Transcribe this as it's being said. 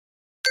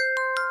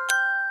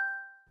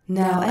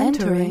Now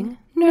entering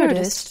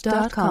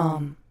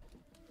Nerdist.com.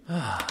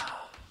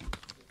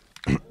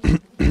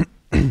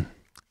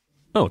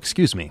 Oh,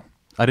 excuse me.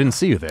 I didn't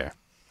see you there.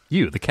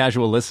 You, the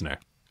casual listener,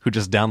 who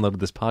just downloaded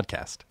this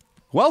podcast.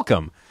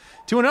 Welcome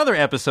to another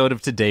episode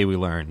of Today We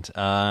Learned.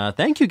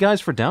 Thank you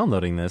guys for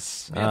downloading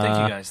this. Yeah, thank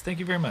you guys. Thank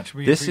you very much.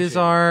 This is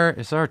our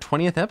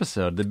 20th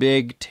episode, the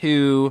big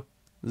 20,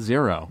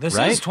 This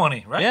right? is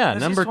 20, right? Yeah,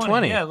 this number is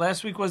 20. Yeah,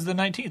 last week was the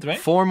 19th, right?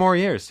 4 more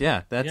years,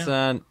 yeah. That's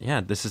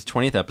this is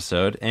 20th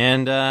episode,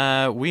 and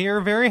we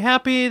are very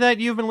happy that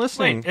you've been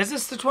listening. Wait, is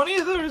this the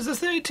 20th or is this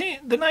the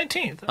 18th? The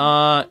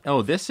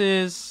 19th? This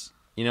is...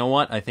 You know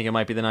what? I think it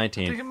might be the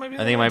 19th. I think it might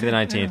be the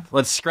 19th. Yeah.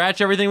 Let's scratch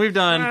everything we've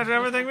done.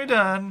 Everything we've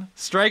done.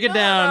 Strike it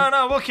down.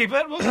 No, we'll keep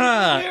it.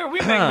 We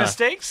make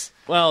mistakes.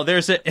 Well,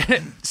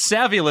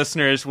 savvy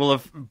listeners will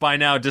have by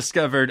now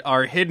discovered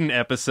our hidden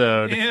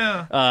episode.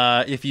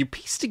 Yeah. If you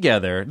piece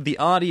together the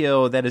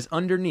audio that is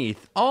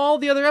underneath all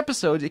the other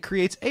episodes, it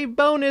creates a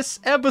bonus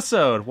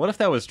episode. What if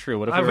that was true?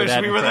 What if I wish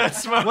we were that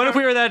smart. What if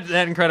we were that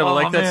incredible?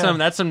 Oh,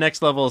 that's some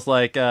next levels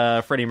like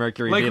Freddie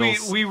Mercury,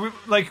 Beatles.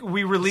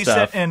 We release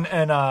stuff. it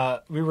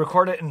and we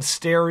record it in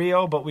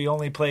stereo, but we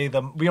only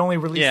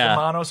release the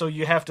mono, so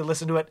you have to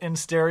listen to it in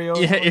stereo.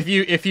 Yeah,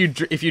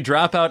 if you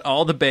drop out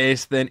all the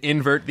bass, then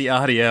invert the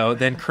audio,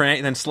 then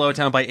slow it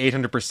down by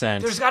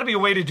 800%. There's got to be a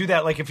way to do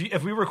that. Like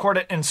if we record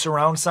it in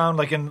surround sound,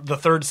 like in the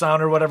third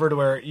sound or whatever, to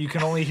where you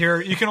can only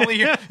hear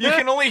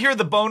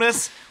the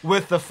bonus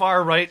with the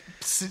far right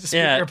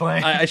speaker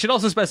playing. I should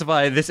also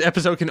specify this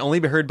episode can only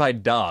be heard by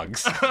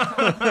dogs.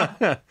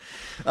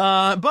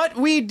 But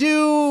we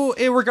do,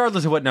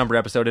 regardless of what number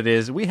episode it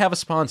is, we have a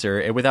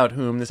sponsor without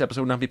whom this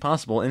episode would not be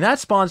possible, and that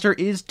sponsor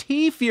is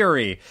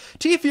T-Fury.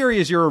 T-Fury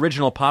is your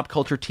original pop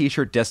culture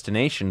t-shirt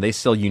destination. They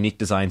sell unique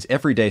designs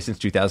every day since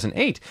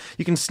 2008.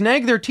 You can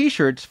snag their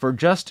t-shirts for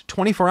just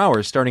 24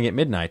 hours starting at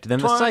midnight. Then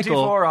the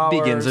cycle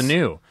begins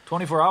anew.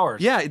 24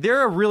 hours. Yeah,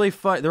 they're a really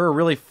fun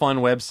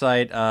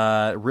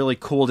website, really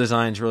cool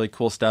designs, really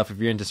cool stuff. If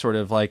you're into sort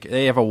of like,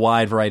 they have a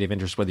wide variety of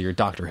interests, whether you're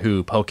Doctor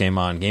Who,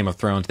 Pokemon, Game of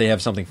Thrones, they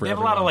have something for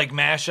everyone. They have a lot of like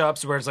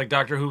mashups where it's like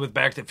Doctor Who with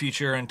Back to the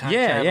Future and time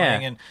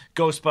traveling and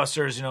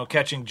Ghostbusters,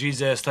 catching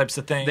Jesus types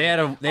of things. They had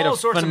a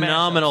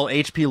phenomenal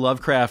H.P.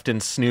 Lovecraft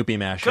and Snoopy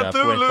mashup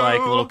with like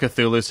little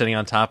Cthulhu sitting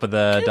on top of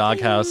the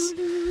doghouse.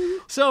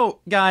 So,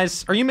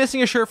 guys, are you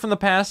missing a shirt from the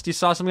past? You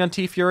saw something on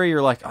T-Fury,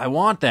 you're like, I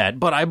want that,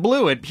 but I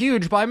blew it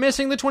huge by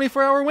missing the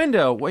 24-hour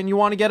window. When you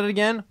want to get it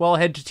again? Well,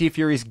 head to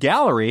T-Fury's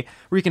gallery,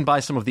 where you can buy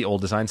some of the old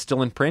designs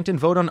still in print and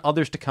vote on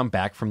others to come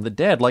back from the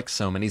dead, like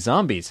so many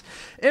zombies.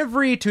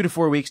 Every 2 to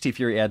 4 weeks,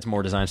 T-Fury adds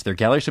more designs to their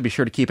gallery, so be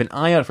sure to keep an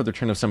eye out for the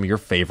return of some of your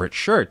favorite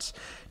shirts.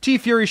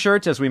 T-Fury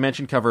shirts, as we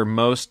mentioned, cover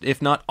most,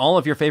 if not all,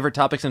 of your favorite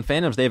topics and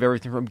fandoms. They have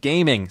everything from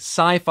gaming,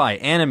 sci-fi,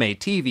 anime,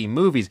 TV,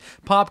 movies,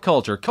 pop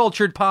culture,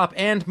 cultured pop,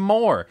 and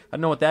more. I don't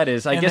know what that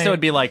is. I guess it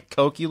would be like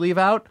Coke you leave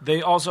out.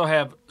 They also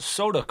have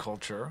soda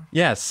culture.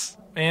 Yes.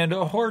 And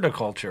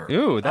horticulture.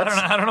 Ooh, I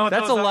don't know what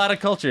that's those a lot of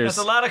cultures.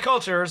 That's a lot of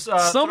cultures.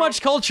 So much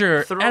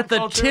culture at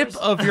the tip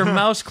of your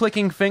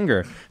mouse-clicking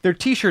finger. Their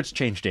t-shirts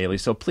change daily,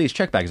 so please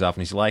check back as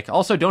often as you like.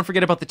 Also, don't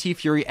forget about the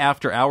T-Fury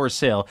after-hours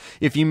sale.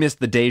 If you missed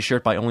the day's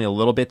shirt by only a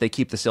little bit, they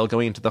keep the sale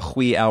going into the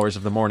wee hours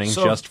of the morning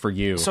just for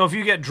you. So if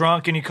you get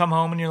drunk and you come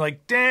home and you're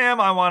like,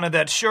 damn, I wanted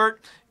that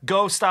shirt,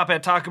 go stop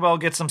at Taco Bell,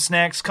 get some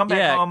snacks, come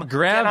back home,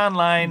 get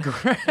online.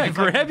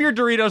 Grab your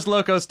Doritos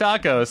Locos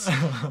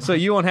Tacos so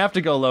you won't have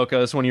to go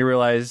Locos when you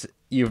realize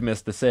you've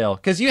missed the sale.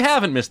 Because you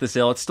haven't missed the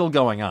sale. It's still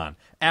going on.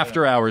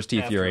 After hours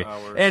T-Fury.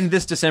 And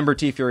this December,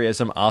 T-Fury has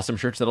some awesome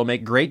shirts that'll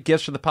make great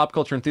gifts for the pop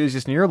culture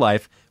enthusiast in your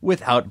life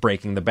without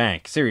breaking the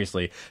bank.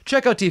 Seriously.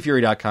 Check out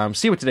tfury.com.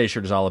 See what today's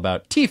shirt is all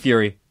about.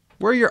 T-Fury,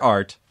 wear your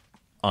art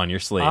on your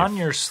sleeve. On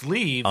your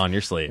sleeve. On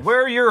your sleeve.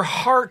 Wear your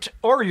heart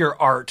or your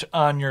art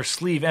on your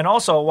sleeve. And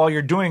also, while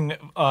you're doing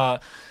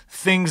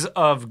things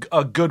of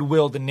a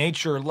goodwill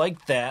nature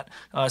like that,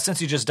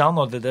 since you just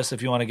downloaded this,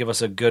 if you want to give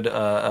us a good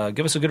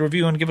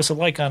review and give us a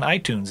like on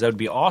iTunes, that would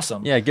be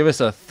awesome. Yeah, give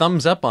us a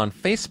thumbs up on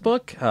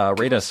Facebook.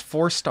 Rate us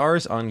 4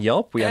 stars on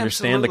Yelp. We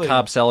understand the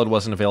Cobb salad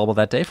wasn't available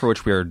that day, for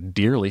which we are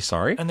dearly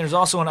sorry. And there's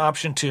also an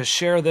option to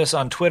share this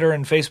on Twitter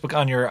and Facebook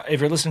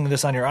if you're listening to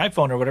this on your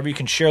iPhone or whatever, you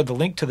can share the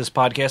link to this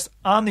podcast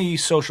on the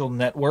social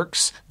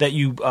networks that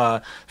you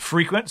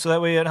frequent, so that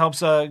way it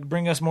helps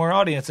bring us more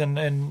audience,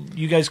 and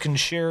you guys can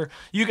share.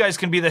 You guys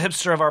can be the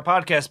hipster of our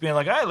podcast, being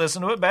like, I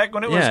listened to it back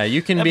when it was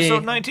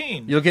episode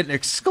 19. You'll get an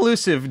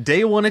exclusive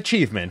day 1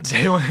 achievement.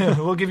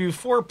 We'll give you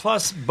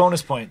 4+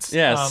 bonus points.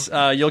 Yes,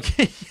 you'll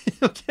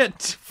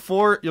get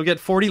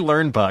 40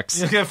 learn bucks.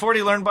 You'll get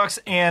 40 learn bucks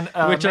and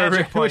which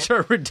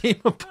are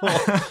redeemable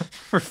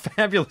for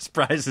fabulous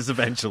prizes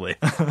eventually.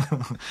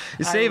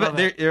 You save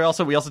it.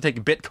 We also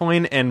take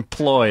Bitcoin and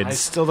Ploids. I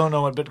still don't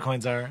know what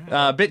Bitcoins are.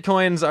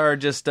 Bitcoins are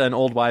just an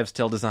old wives'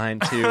 tale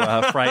designed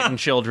to frighten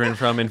children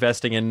from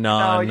investing in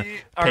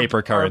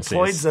non-paper currencies.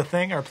 Are Ploids a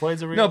thing? Are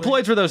Ploids a real thing?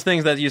 Ploids were those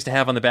things that you used to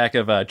have on the back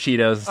of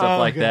Cheetos and stuff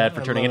like that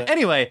for turning in.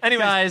 Anyway,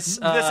 guys,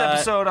 this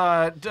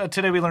episode,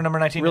 Today We Learned number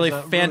 19. Really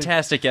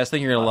fantastic guest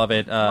Wrestling. You're gonna love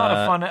it.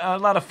 A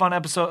lot of fun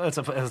episode.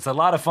 It's a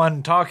lot of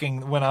fun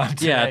talking went on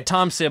today. Yeah,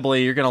 Tom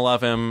Sibley. You're gonna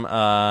love him.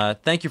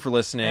 Thank you for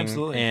listening.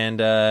 Absolutely.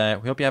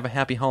 And we hope you have a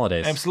happy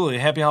holidays. Absolutely.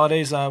 Happy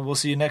holidays. We'll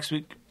see you next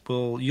week.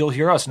 You'll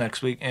hear us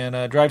next week.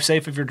 And drive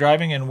safe if you're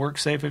driving, and work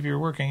safe if you're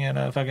working.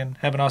 And fucking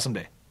have an awesome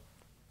day.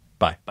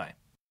 Bye. Bye.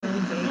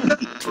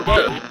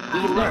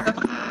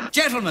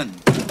 Gentlemen,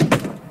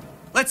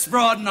 let's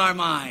broaden our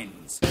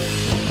minds.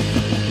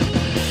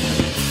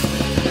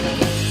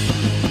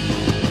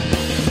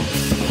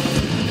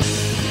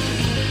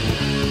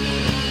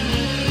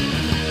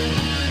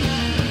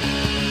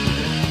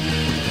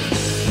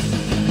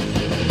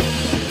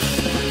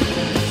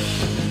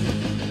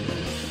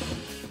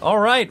 All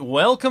right,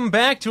 welcome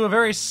back to a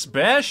very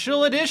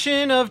special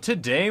edition of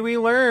Today We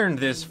Learned,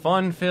 this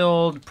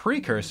fun-filled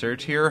precursor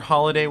to your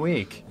holiday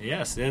week.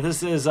 Yes,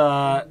 this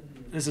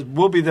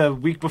will be the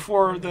week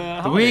before the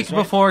holidays, The week right?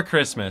 before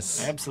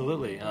Christmas.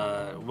 Absolutely.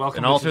 Welcome.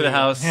 And all to through the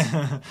house,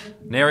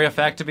 nary a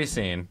fact to be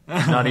seen.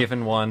 Not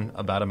even one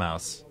about a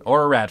mouse.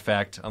 Or a rat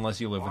fact,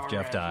 unless you live with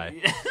Jeff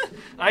Dye.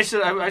 I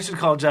should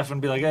call Jeff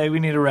and be like, hey, we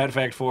need a rat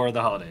fact for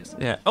the holidays.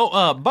 Yeah.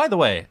 Oh, by the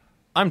way,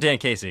 I'm Dan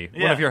Casey,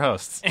 one of your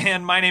hosts.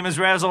 And my name is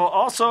Razzle,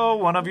 also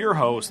one of your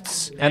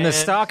hosts. And the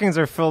stockings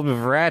are filled with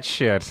rat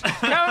shit.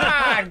 Come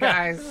on,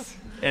 guys.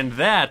 And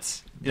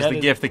that is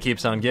the gift that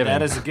keeps on giving.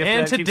 That is the gift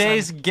and that keeps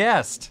today's on-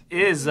 guest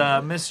is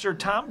Mr.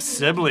 Tom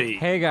Sibley.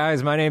 Hey,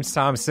 guys, my name's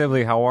Tom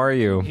Sibley. How are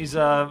you? He's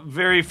a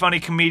very funny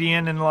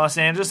comedian in Los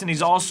Angeles, and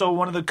he's also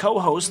one of the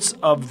co-hosts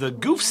of the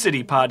Goof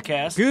City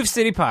podcast. Goof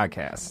City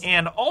Podcast.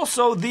 And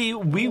also the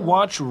We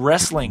Watch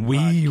Wrestling We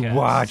podcast.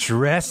 watch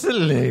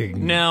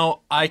wrestling.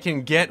 Now, I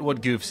can get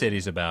what Goof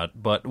City's about,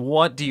 but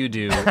what do you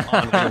do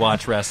on We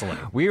Watch Wrestling?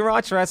 We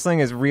Watch Wrestling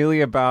is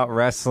really about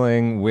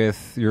wrestling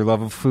with your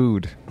love of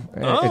food.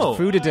 Oh. It's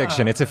food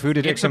addiction. It's a food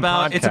addiction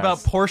podcast. It's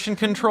about portion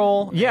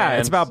control. Yeah, and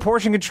it's about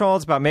portion control.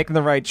 It's about making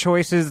the right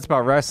choices. It's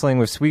about wrestling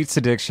with sweets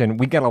addiction.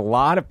 We get a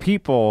lot of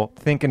people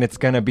thinking it's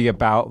going to be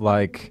about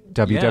like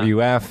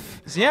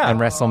WWF Yeah. and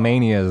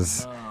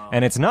WrestleManias,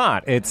 and it's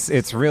not.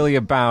 It's really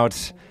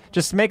about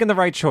just making the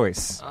right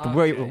choice.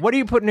 Wait, what are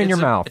you putting in your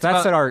mouth? it's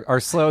That's about- our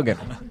slogan.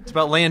 It's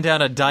about laying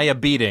down a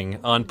diabeting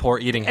on poor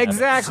eating habits.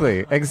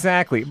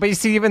 Exactly. But you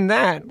see, even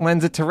that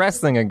lends it to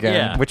wrestling again,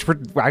 Yeah. which we're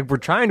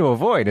trying to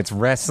avoid. It's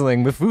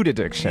wrestling with food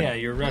addiction. Yeah,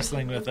 you're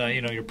wrestling with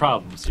your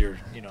problems.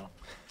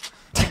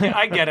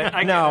 I get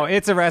it. No,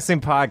 it's a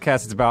wrestling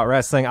podcast. It's about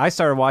wrestling. I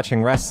started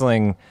watching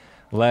wrestling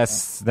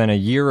less than a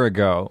year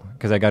ago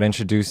because I got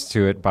introduced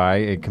to it by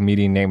a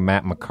comedian named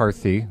Matt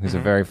McCarthy, who's a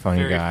very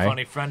funny guy. Very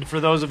funny friend. For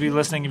those of you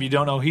listening, if you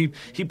don't know, he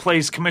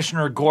plays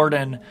Commissioner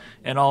Gordon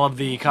in all of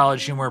the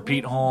College Humor,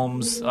 Pete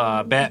Holmes,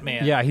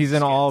 Batman. Yeah, he's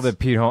in all the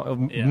Pete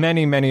Holmes,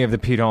 many of the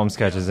Pete Holmes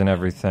sketches and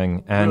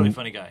everything. And Really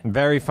funny guy.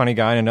 Very funny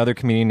guy. And another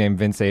comedian named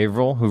Vince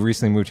Averill, who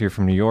recently moved here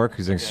from New York,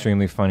 who's an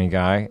extremely funny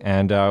guy.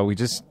 And we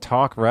just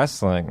talk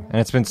wrestling, and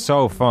it's been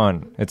so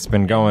fun. It's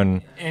been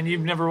going. And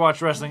you've never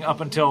watched wrestling up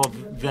until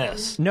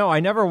this. No, I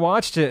never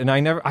watched it, and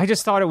I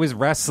just thought it was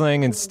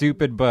wrestling and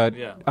stupid. But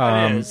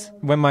it is.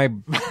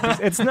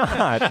 It's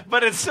not.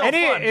 But it's so And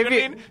fun.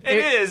 It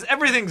is.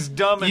 Everything's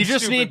dumb and You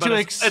just stupid, need but to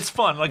it's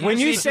fun. Like When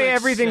you say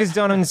everything is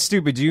done and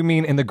stupid, do you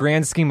mean in the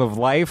grand scheme of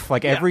life,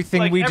 like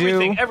everything we do?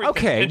 Everything,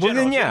 Okay, in well general,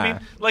 then do you know what I yeah.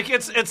 mean? Like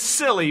it's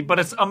silly, but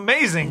it's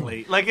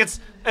amazingly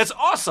it's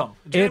awesome.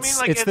 Do you know what I mean?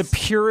 Like It's the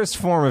purest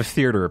form of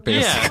theater,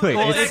 basically.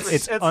 well,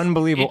 it's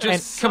unbelievable. It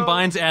just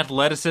combines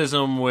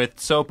athleticism with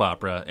soap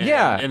opera. And,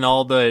 Yeah. in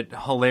all the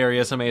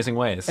hilarious, amazing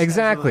ways.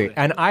 Exactly. Absolutely.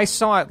 And I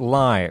saw it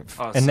live,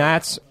 Awesome. and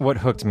that's what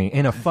hooked me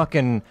in a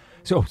fucking.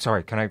 So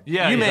sorry, can I?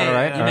 Yeah, You is may, that all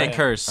right? you All may right.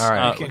 curse. All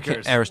right. You can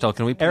curse. Aristotle,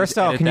 can we please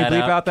Aristotle, edit can you that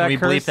bleep out that Can we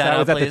curse? bleep that That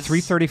was out, at the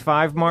please?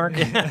 3:35 mark.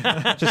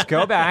 Just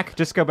go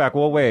back.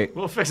 We'll wait.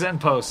 We'll fix that in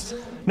post.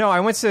 No,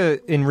 I went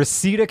in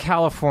Reseda,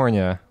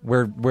 California,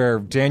 where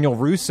Daniel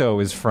Russo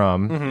is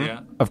from, Yeah.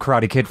 of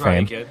Karate Kid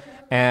fame. Kid.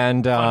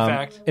 And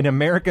fact. an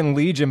American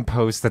Legion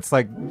post that's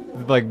like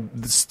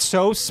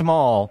so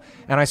small,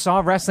 and I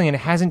saw wrestling and it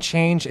hasn't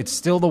changed. It's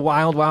still the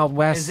Wild Wild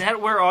West. Is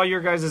that where all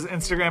your guys'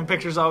 Instagram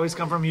pictures always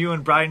come from? You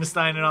and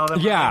Bridenstine and all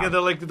that? Yeah.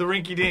 Like the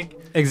rinky dink.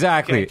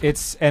 Exactly. Okay.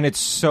 It's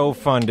so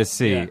fun to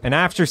see. Yeah. And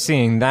after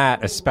seeing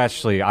that,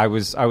 especially, I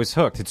was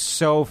hooked. It's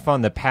so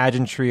fun, the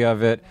pageantry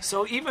of it.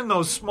 So even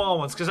those small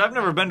ones, because I've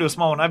never been to a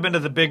small one. I've been to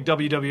the big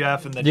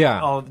WWF and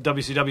all the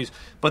WCWs,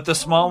 but the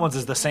small ones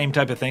is the same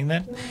type of thing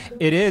then?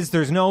 It is.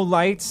 There's no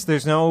lights.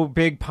 There's no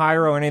big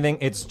pyro or anything.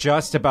 It's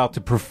just about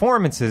the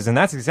performances, and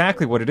that's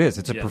exactly what it is.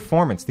 It's a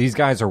performance. These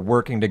guys are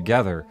working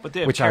together, But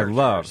they have which I love.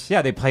 characters.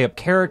 Yeah, they play up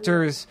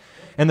characters.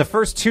 And the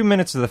first 2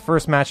 minutes of the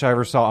first match I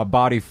ever saw, a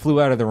body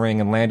flew out of the ring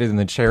and landed in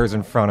the chairs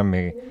in front of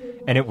me.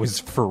 And it was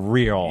for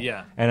real.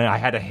 Yeah. And I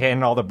had to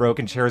hand all the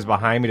broken chairs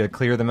behind me to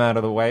clear them out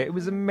of the way. It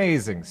was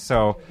amazing.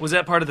 So Was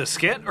that part of the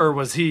skit, or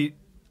was he...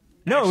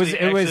 no, it was.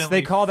 accidentally-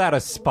 They call that a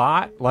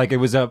spot. Like it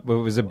was a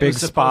big supposed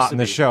spot to in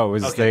the be. show. It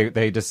was Okay.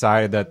 they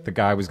decided that the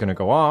guy was going to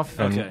go off,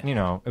 and Okay.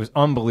 it was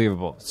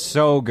unbelievable.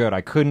 So good.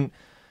 I couldn't.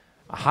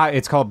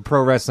 It's called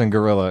Pro Wrestling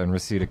Guerrilla in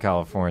Reseda,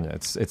 California.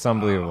 It's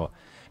unbelievable.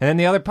 And then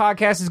the other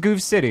podcast is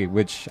Goof City,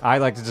 which I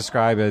like to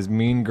describe as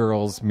Mean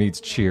Girls meets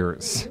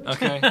Cheers.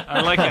 Okay, I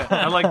like it.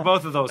 I like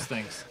both of those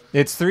things.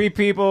 It's 3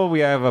 people.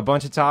 We have a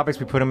bunch of topics.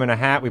 We put them in a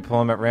hat. We pull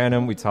them at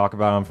random. We talk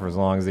about them for as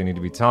long as they need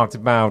to be talked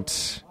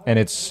about. And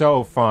it's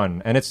so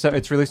fun. And it's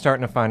really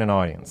starting to find an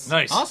audience.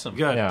 Nice. Awesome.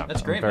 Good. Yeah,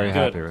 That's great, I'm very man.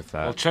 happy with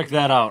that. Well, check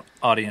that out,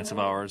 audience of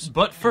ours.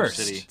 But Goof first,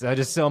 City. Did I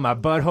just sell my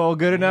butthole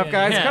good enough,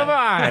 guys? Yeah. Come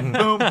on.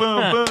 Boom,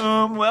 boom,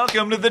 boom.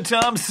 Welcome to the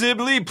Tom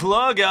Sibley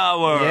Plug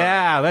Hour.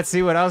 Yeah, let's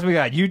see what else we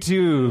got.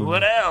 YouTube.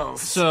 What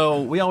else?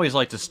 so we always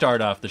like to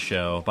start off the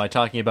show by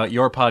talking about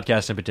your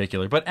podcast in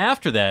particular. But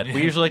after that,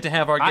 we usually like to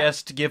have our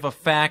guest give a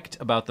fact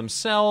about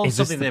themselves, Is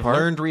this something the they've part?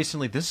 learned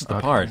recently. This is the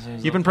part.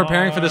 You've been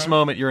preparing for this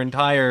moment your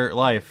entire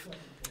life,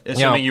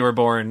 assuming you were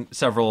born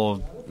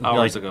several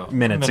Hours ago.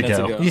 minutes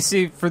ago. You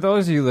see, for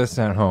those of you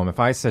listening at home, if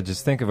I said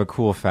just think of a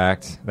cool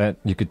fact that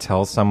you could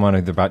tell someone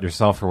either about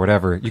yourself or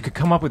whatever, you could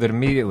come up with it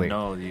immediately.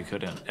 No, you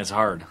couldn't. It's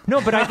hard. No,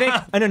 but I think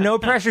in a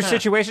no-pressure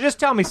situation, just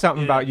tell me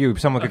something about you.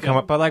 Someone could come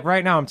up. But like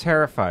right now, I'm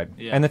terrified.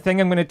 Yeah. And the thing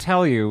I'm going to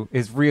tell you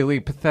is really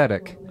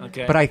pathetic.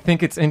 Okay. But I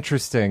think it's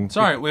interesting.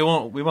 Sorry, we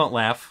won't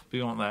laugh.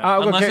 We won't laugh.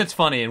 Unless okay. it's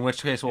funny, in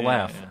which case we'll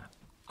laugh. Yeah.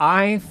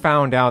 I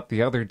found out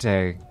the other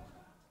day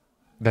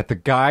that the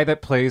guy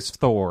that plays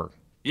Thor,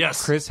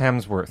 Yes. Chris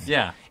Hemsworth,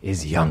 Yeah.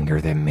 is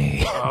younger than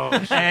me.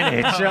 And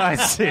it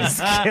just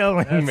is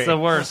killing me. It's the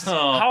worst.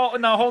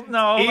 Hold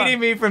on. Eating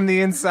me from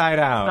the inside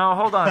out. Now,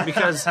 hold on,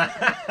 because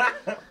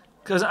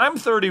I'm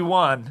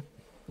 31.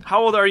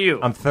 How old are you?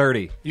 I'm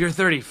 30. You're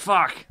 30.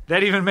 Fuck.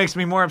 That even makes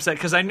me more upset,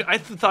 because I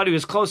thought he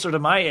was closer to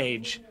my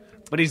age,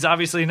 but he's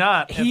obviously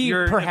not. He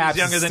if perhaps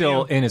he's younger is than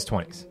still you. in his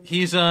 20s.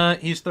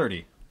 He's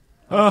 30.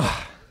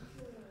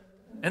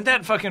 Isn't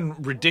that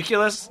fucking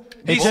ridiculous?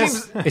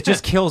 It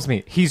just kills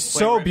me. He's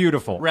so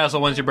beautiful.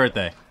 Razzle, when's your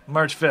birthday?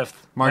 March 5th.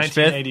 March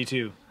 5th?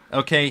 1982.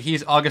 Okay,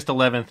 he's August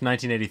 11th,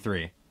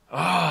 1983.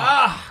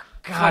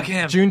 Fuck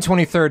him. June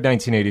 23rd,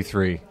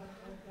 1983.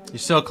 You're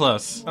so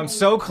close. I'm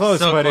so close,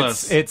 So but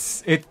close.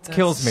 it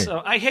kills me.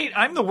 So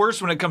I'm the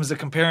worst when it comes to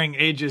comparing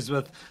ages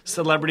with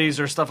celebrities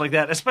or stuff like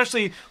that,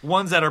 especially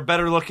ones that are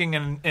better looking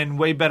and in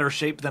way better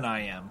shape than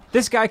I am.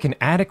 This guy can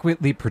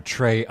adequately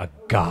portray a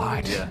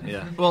god.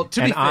 Yeah. Well, to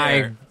be And fair,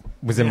 I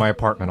was in my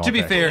apartment all to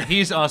be day. fair,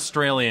 he's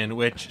Australian,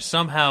 which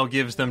somehow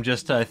gives them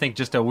just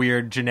a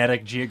weird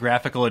genetic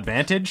geographical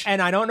advantage.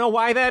 And I don't know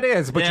why that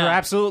is, but Yeah. you're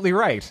absolutely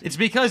right. It's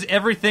because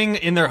everything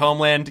in their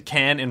homeland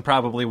can and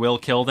probably will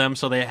kill them,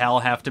 so they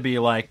all have to be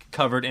like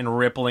covered in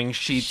rippling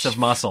sheets of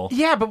muscle.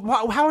 Yeah, but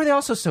how are they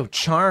also so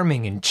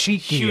charming and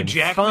cheeky Hugh and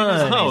Jackman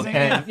is fun? amazing.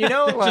 And, you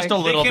know, like, Just a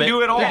little can bit.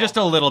 do it all. They're just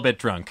a little bit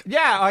drunk.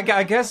 yeah,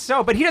 I guess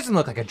so. But he doesn't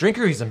look like a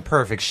drinker. He's in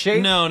perfect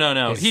shape. No.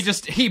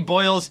 Yes. He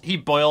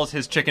boils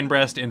his chicken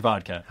breast in vodka.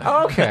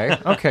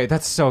 Okay,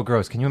 that's so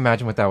gross. Can you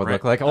imagine what that would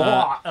look like?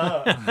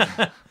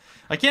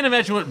 I can't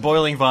imagine what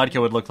boiling vodka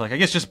would look like. I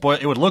guess it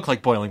would look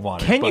like boiling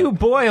water. Can but- you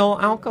boil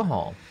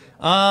alcohol?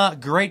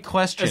 Great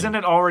question. Isn't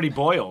it already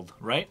boiled,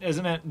 right?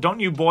 Isn't it? Don't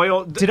you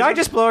boil? Did I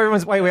just blow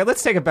everyone's... Wait,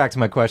 let's take it back to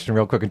my question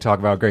real quick and talk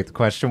about how great the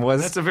question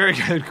was. That's a very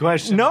good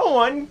question. No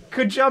one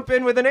could jump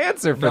in with an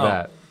answer for No.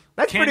 that.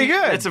 That's pretty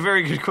good. That's a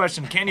very good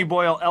question. Can you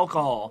boil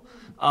alcohol?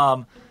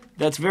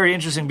 That's very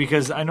interesting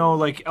because I know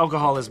like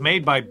alcohol is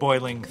made by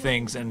boiling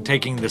things and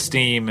taking the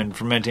steam and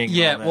fermenting. and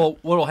Yeah, all that. well,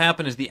 what will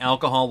happen is the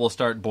alcohol will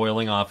start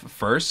boiling off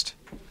first.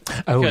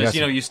 Oh, Because,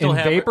 yes. you still in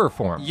have... vapor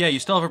form. Yeah, you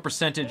still have a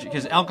percentage,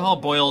 because alcohol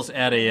boils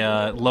at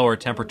a lower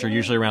temperature,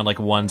 usually around like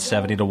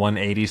 170 to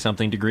 180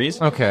 something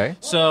degrees. Okay.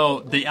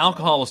 So the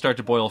alcohol will start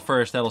to boil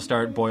first, that'll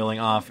start boiling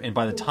off, and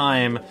by the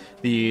time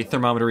the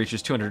thermometer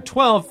reaches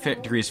 212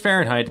 degrees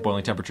Fahrenheit, the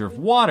boiling temperature of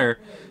water,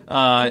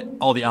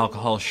 all the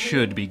alcohol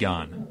should be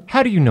gone.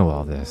 How do you know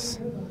all this?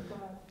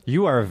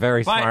 You are a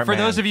very smart For man.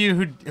 those of you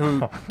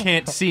who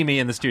can't see me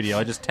in the studio,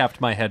 I just tapped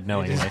my head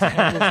knowingly.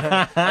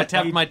 I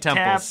tapped my temples.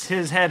 tapped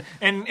his head.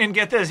 And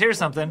get this, here's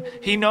something.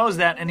 He knows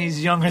that, and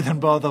he's younger than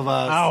both of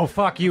us. Oh,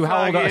 fuck you.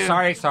 How Fuck old are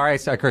you. you? Sorry,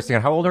 I cursed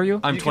again. How old are you?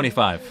 I'm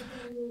 25.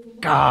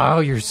 Oh,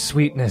 your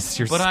sweetness.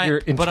 Your But I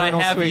internal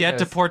have yet to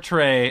sweetness.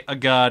 portray a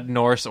god,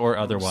 Norse or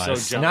otherwise.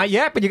 So jealous. Not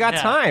yet, but you got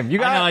Yeah. time. You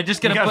got. I know, I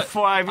just gotta got put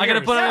 5 I gotta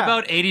years. put on Yeah.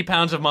 about 80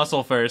 pounds of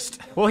muscle first.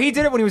 Well, he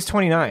did it when he was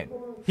 29.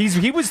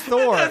 He was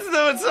Thor. That's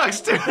what sucks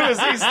too.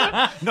 Is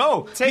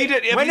no, he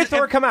did. When did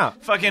Thor come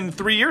out? Fucking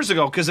 3 years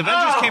ago, because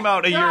Avengers came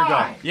out a year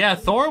ago. Yeah,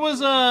 Thor was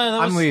that was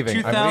I'm leaving.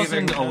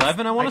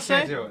 2011, I want to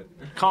say. it.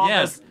 Call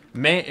Yes,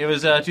 this It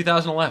was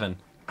 2011.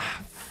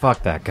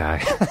 Fuck that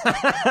guy.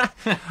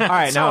 All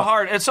right, so now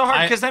hard. It's so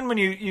hard because then when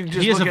you just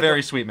He is look a at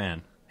very sweet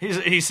man.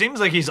 he seems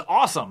like he's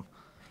awesome.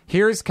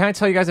 can I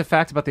tell you guys a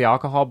fact about the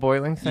alcohol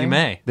boiling thing? You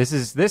may.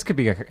 This could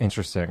be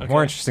interesting.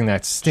 More interesting than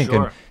that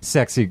stinking,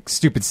 Sure.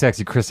 stupid,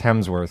 sexy Chris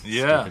Hemsworth.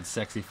 Yeah. Stupid,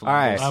 sexy All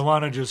right. I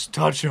want to just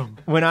touch him.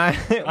 When I I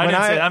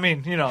didn't say. I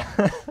mean,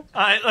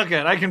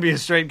 I can be a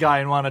straight guy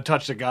and want to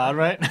touch the god,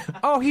 right?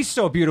 oh, he's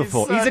so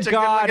beautiful. He's He's such a a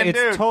god. good-looking It's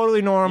dude.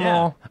 totally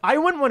normal. Yeah. I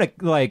wouldn't want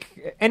to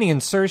like any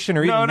insertion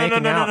or even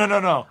making out.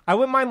 No. I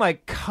wouldn't mind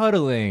like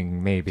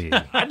cuddling, maybe.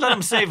 I'd let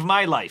him save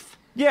my life.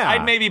 Yeah.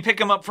 I'd maybe pick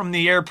him up from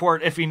the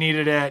airport if he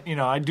needed it.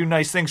 I'd do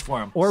nice things for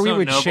him. Or we So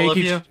would noble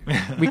shake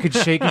of we could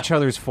shake each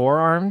other's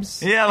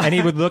forearms. Yeah. And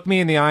he would look me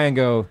in the eye and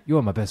go, "You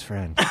are my best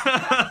friend."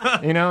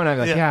 And I'd be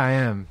like, "Yeah, I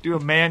am." Do a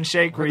man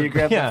shake where you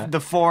grab Yeah. the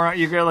forearm,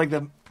 you grab like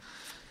the...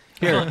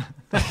 Here.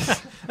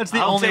 That's the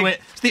I'll only take- way.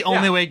 It's the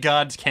only way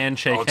gods can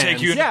shake I'll hands.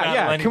 take you in Yeah, battle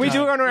yeah. Can we do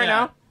anytime. one right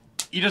now?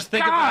 You just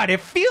think God, it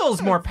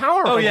feels more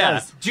powerful. Oh,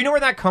 yeah. Do you know where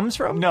that comes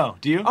from? No,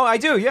 do you? Oh, I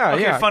do. Yeah,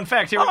 Okay, yeah. fun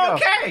fact. Here we go.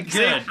 Okay,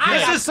 Good. I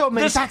This have is- so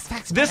many this-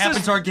 facts. This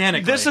happens is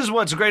organically. This is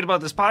what's great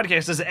about this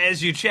podcast is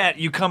as you chat,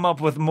 you come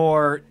up with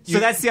more. So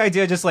that's the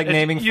idea, just like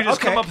naming. You just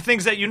okay. come up with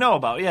things that you know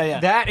about. Yeah, yeah.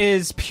 That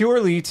is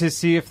purely to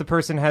see if the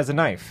person has a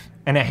knife,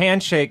 and a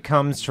handshake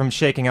comes from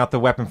shaking out the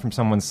weapon from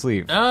someone's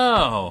sleeve.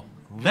 Oh,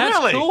 that's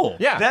Really? cool.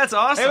 Yeah, That's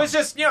awesome. It was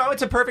just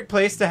it's a perfect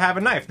place to have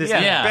a knife. This Yeah.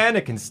 is Yeah. bend;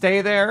 it can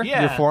stay there.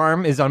 Yeah. Your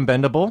forearm is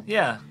unbendable.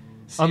 yeah.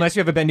 Unless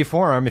you have a bendy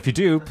forearm. If you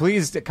do,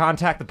 please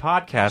contact the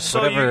podcast. So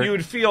whatever. you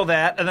would feel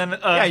that, and then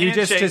yeah, you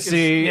just to handshake is-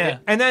 see, yeah.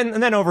 and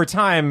then over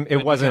time,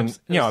 it wasn't.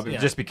 becomes- It yeah.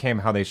 just became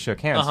how they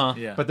shook hands. Uh-huh.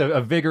 Yeah. But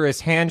a vigorous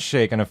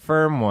handshake and a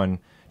firm one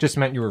just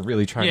meant you were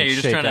really trying Yeah, to you're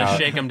just shake trying to out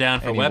shake him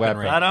down for any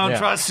weaponry. I don't Yeah.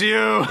 trust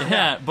you.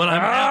 Yeah, but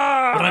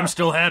I'm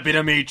still happy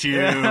to meet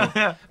you.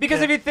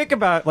 Because if you think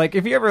about,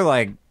 if you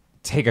ever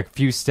take a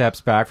few steps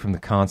back from the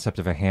concept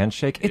of a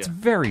handshake, it's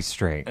very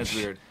strange. That's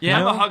weird. Yeah.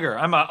 I'm a hugger.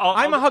 I'm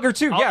a hugger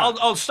too, yeah.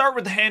 I'll start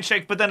with the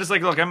handshake, but then it's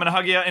like, look, I'm gonna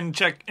hug you and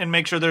check and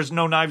make sure there's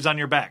no knives on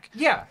your back.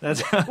 Yeah.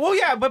 That's Well,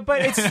 yeah, but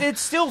it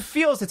still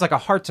feels it's like a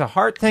heart to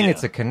heart thing. Yeah.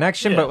 It's a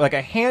connection, Yeah. but like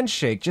a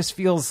handshake just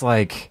feels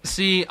like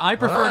See, I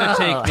prefer to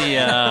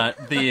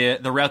take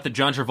the route that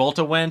John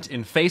Travolta went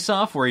in Face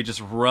Off, where he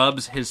just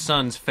rubs his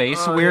son's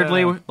face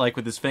weirdly, yeah. like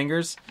with his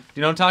fingers. Do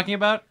you know what I'm talking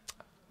about?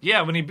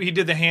 yeah. When he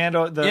did the hand,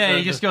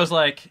 He just goes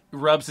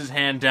rubs his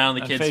hand down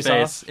the kid's Face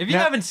face. Off? If you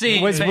Now, haven't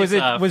seen was Face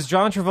Off, was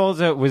John Travolta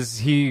John Travolta was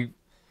he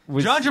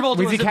was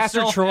Castor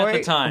himself Troy at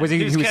the time. Was he,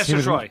 He's he was, Castor he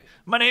was- Troy.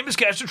 My name is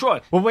Castor Troy.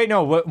 Well, wait,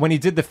 no. When he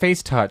did the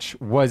face touch,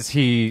 was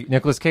he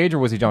Nicolas Cage or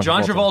was he John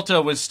John Travolta?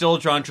 Travolta was still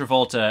John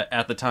Travolta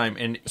at the time,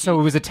 and So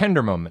it was a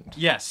tender moment.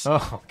 yes,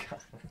 Oh God.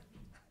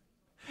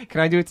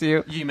 Can I do it to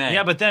you? you may.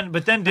 Yeah, but then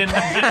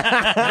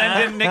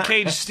didn't Nick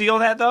Cage steal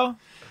that though?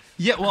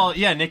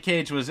 Nick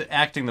Cage was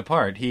acting the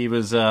part. He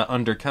was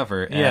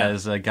undercover Yeah.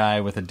 as a guy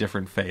with a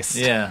different face.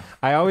 Yeah.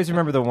 I always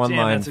remember the one Damn,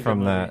 line that's a good from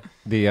movie.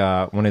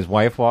 the when his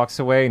wife walks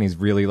away and he's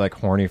really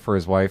horny for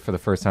his wife for the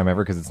first time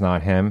ever because it's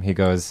not him. He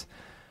goes,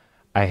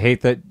 I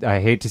hate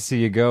to see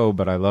you go,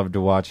 but I love to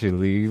watch you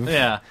leave."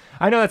 Yeah.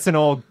 I know that's an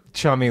old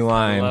chummy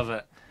line. I love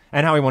it.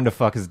 And how he wanted to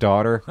fuck his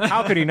daughter.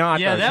 How could he not?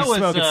 Yeah, though? that She's was,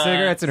 smoking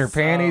cigarettes in her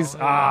panties.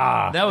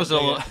 That was I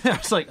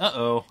was like,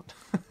 uh-oh.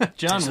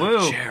 John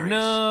Woo.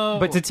 No.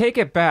 But to take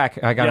it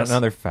back, I got Yes.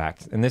 another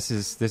fact, and this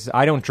is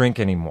I don't drink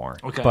anymore.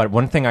 Okay. But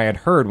one thing I had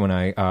heard when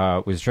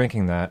I was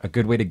drinking that, a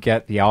good way to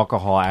get the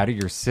alcohol out of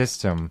your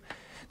system,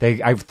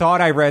 I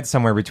thought I read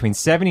somewhere between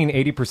 70 and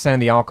 80% of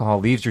the alcohol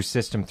leaves your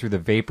system through the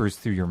vapors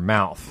through your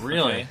mouth.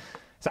 really? Okay.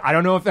 So I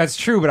don't know if that's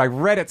true, but I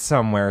read it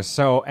somewhere.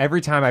 So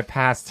every time I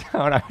passed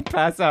out, I would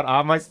pass out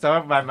on my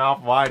stomach, my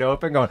mouth wide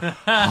open, going,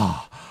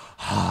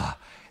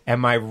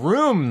 and my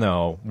room,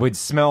 though, would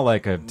smell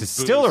like a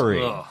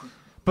distillery. Ugh.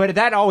 But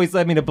that always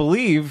led me to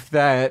believe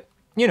that,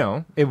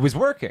 it was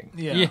working.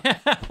 Yeah.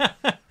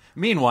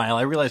 Meanwhile,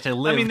 I realized I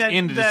lived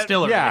in the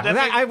distillery. Yeah, That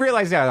I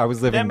realized I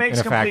was living That makes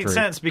in a complete factory.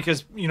 sense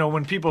because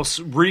when people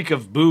reek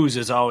of booze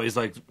is always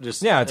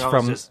just Yeah, it's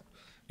always from just,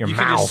 your you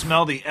mouth. can just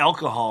smell the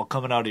alcohol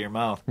coming out of your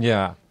mouth.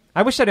 Yeah.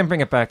 I wish I didn't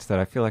bring it back to that.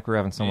 I feel like we're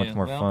having so much Yeah,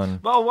 more well, fun.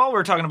 Well, while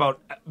we're talking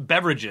about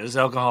beverages,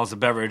 alcohol is a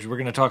beverage. We're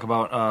going to talk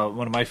about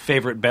one of my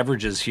favorite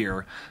beverages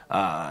here,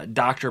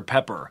 Dr.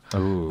 Pepper.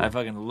 Ooh. I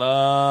fucking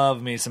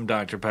love me some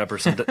Dr. Pepper.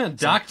 Some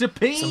Dr.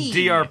 P. Some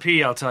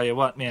DRP, I'll tell you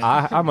what, man.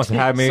 I must have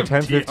had me Some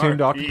 10, 15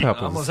 Dr. DRP.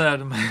 Peppers. Almost had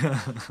him.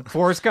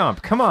 Forrest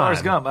Gump, come on.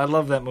 Forrest Gump. I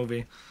love that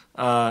movie.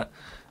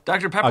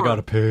 Dr. Pepper. I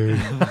gotta pay.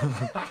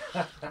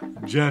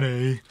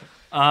 Jenny.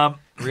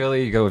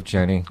 Really? You go with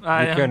Jenny?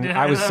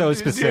 I was so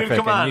specific, Dude,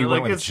 come on. and you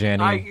went with it's-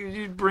 Jenny.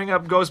 You bring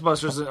up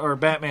Ghostbusters or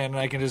Batman, and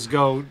I can just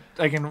go.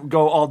 I can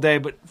go all day.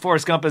 But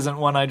Forrest Gump isn't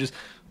one. I just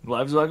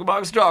life's like a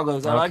box of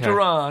chocolates. I like to Okay.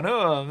 run.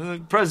 Oh, I'm the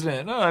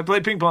president. Oh, I play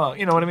ping pong.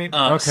 You know what I mean?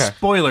 Okay.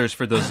 Spoilers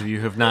for those of you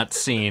who have not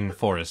seen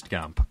Forrest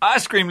Gump.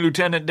 Ice cream,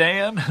 Lieutenant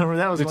Dan. that was one of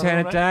them,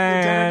 Lieutenant right?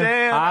 Dan, Lieutenant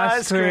Dan,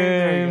 ice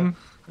There you cream.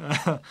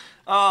 go.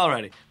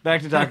 Alrighty,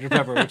 back to Dr.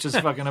 Pepper, which is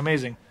fucking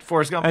amazing.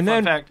 Forrest Gump. And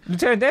fun then fact.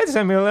 Lieutenant Dan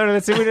sent me a letter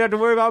that said we didn't have to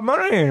worry about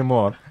money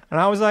anymore. And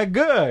I was like,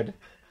 good.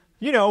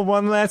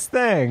 One less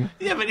thing.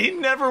 Yeah, but he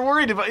never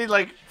worried about. He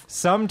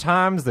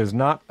Sometimes there's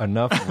not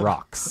enough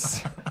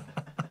rocks.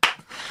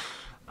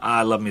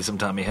 I love me some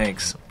Tommy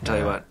Hanks. I'll tell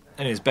you what.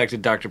 Anyways, back to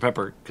Dr.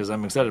 Pepper because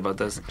I'm excited about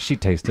this. She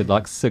tasted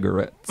like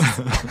cigarettes.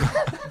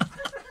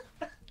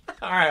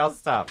 All right, I'll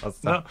stop.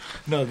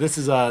 No, this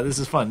is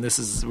fun.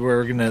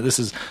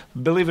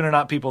 Believe it or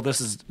not, people,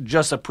 this is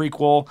just a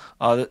prequel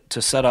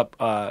to set up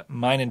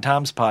mine and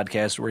Tom's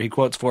podcast where he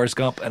quotes Forrest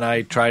Gump, and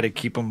I try to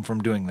keep him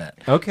from doing that.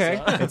 Okay.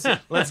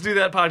 Let's do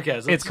that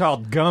podcast. It's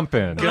called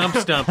Gumpin'. Gump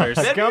Stumpers.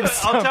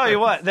 I'll tell you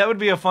what, that would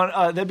be a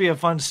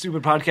fun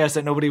stupid podcast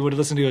that nobody would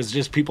listen to. Is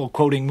just people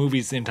quoting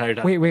movies the entire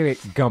time. Wait.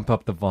 Gump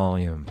up the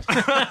volume.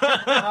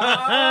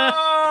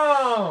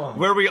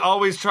 Where we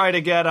always try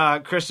to get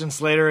Christian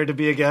Slater to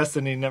be a guest,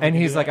 and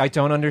he's like, I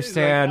don't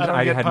understand. I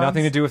I get had puns.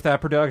 nothing to do with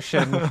that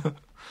production.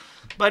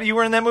 But you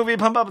were in that movie,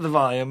 Pump Up the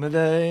Volume.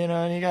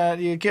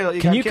 And you kill.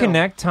 Can you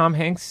connect Tom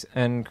Hanks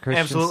and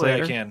Christian Absolutely,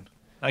 Slater? I can.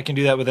 I can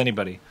do that with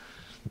anybody.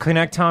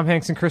 Connect Tom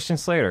Hanks and Christian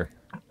Slater.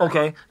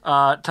 Okay,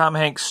 Tom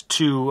Hanks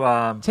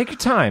to. Take your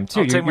time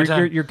too. I'll take my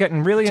time. You're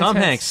getting really Tom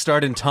intense. Hanks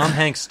starred in Tom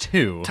Hanks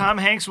 2. Tom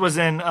Hanks was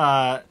in.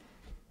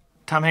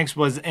 Tom Hanks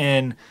was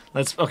in.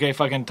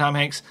 Fucking Tom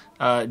Hanks.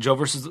 Joe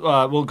versus.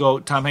 We'll go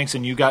Tom Hanks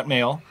and You Got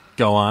Mail.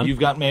 Go on. You've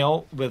Got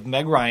Mail with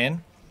Meg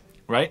Ryan,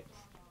 right?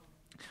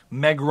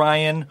 Meg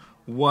Ryan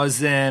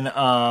was in.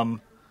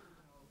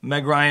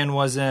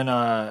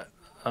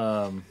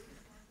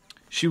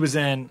 She was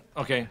in.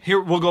 Okay, here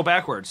we'll go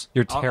backwards.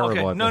 You're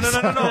terrible at No, this.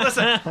 No.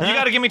 Listen, you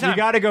got to give me time. You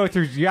got to go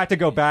through. You have to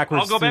go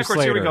backwards. I'll go through backwards.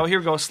 Slater. Here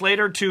we go.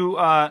 Slater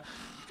to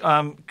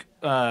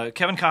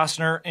Kevin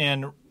Costner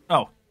and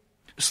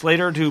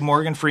Slater to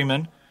Morgan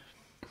Freeman,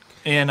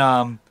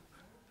 and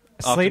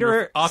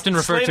Slater often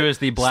referred to as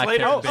the Black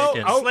Kevin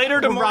Bacon.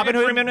 Slater to Morgan Robin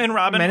Hood, Freeman and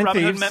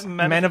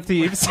Men of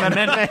Thieves. Hood,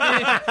 Men of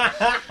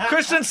Thieves.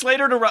 Christian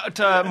Slater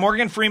to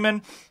Morgan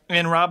Freeman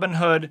and Robin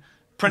Hood,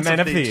 Prince Men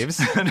of of Thieves.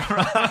 Thieves.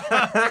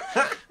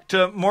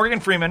 To Morgan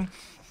Freeman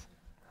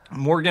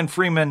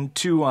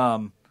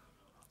to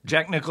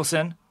Jack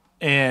Nicholson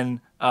and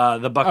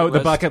the Bucket List. The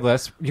Bucket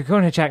List. You're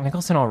going to Jack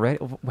Nicholson already?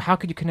 How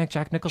could you connect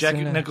Jack Nicholson?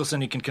 Jack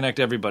Nicholson, you can connect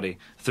everybody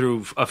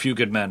through A Few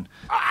Good Men.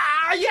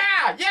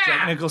 Yeah.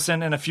 Jack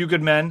Nicholson and A Few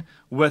Good Men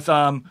with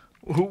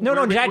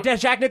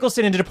Jack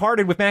Nicholson in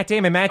Departed with Matt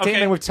Damon. Matt Okay.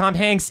 Damon with Tom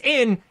Hanks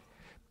in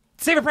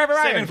Saving Private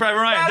Ryan. Saving Private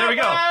Ryan. There we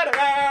go.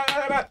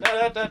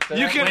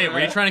 You can. Wait, were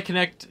you trying to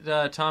connect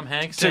Tom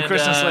Hanks To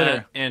Christian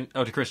Slater.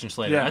 To Christian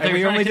Slater? Yeah. I thought And you we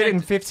were trying only to did it in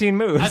connect. 15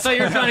 moves. I thought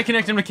you were trying to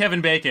connect him to Kevin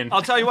Bacon.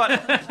 I'll tell you what.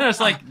 I was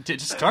like,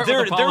 just start There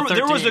with Apollo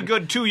 13. was a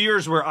good 2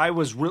 years where I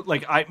was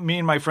me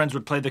and my friends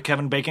would play the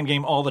Kevin Bacon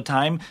game all the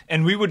time,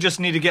 and we would just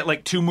need to get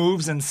like 2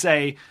 moves and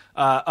say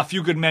A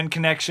Few Good Men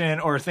connection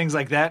or things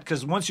like that.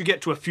 Because once you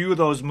get to a few of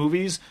those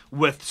movies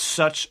with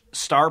such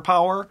star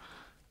power,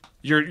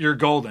 you're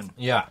golden.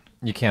 Yeah.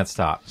 You can't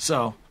stop.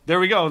 So there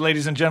we go,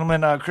 ladies and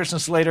gentlemen. Christian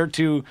Slater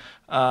to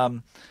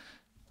Tom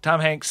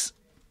Hanks.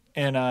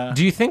 And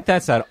Do you think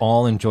that's at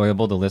all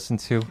enjoyable to listen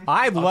to?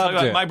 I I'll tell loved you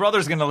what, it. my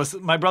brother's gonna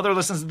listen. My brother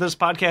listens to this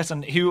podcast,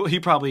 and he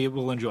probably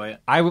will enjoy it.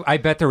 I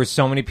bet there was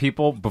so many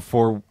people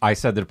before I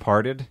said The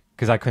Departed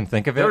because I couldn't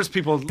think of it. There was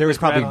people There was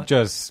like probably that.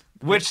 just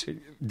Which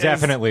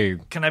definitely.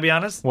 can I be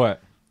honest?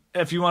 What?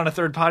 If you want a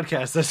third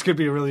podcast, this could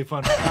be really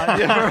fun.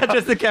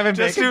 Just the Kevin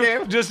Bacon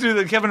game? Just do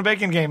the Kevin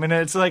Bacon game, and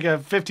it's like a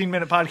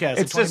 15-minute podcast.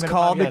 It's just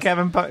called the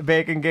Kevin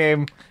Bacon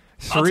game.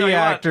 I'll tell 3 you what.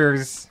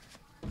 actors.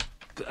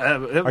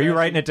 Are you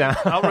writing it down?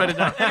 I'll write it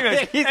down.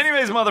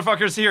 Anyways,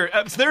 motherfuckers, here.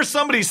 There's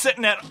somebody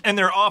sitting in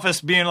their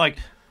office being like,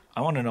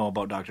 I want to know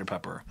about Dr.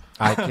 Pepper.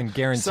 I can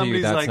guarantee you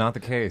Somebody's that's like- not the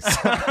case.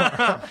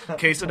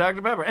 Case of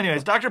Dr. Pepper.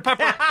 Anyways, Dr.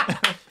 Pepper.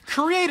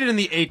 Created in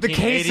the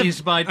case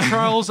 1880s by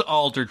Charles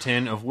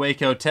Alderton of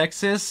Waco,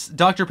 Texas,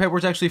 Dr. Pepper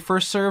was actually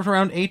first served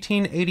around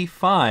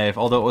 1885,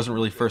 although it wasn't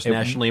really first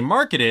nationally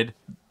marketed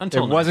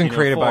until It wasn't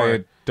created by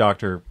 1904.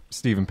 Dr.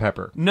 Stephen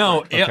Pepper.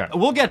 No, Okay.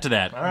 we'll get to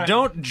that. right.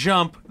 Don't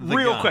jump the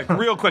gun.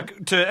 real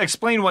quick, to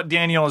explain what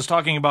Danielle is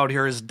talking about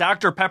here is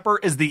Dr. Pepper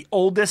is the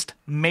oldest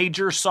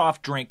major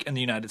soft drink in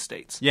the United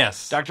States.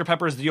 Yes. Dr.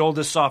 Pepper is the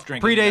oldest soft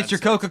drink. in the Predates United your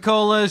States.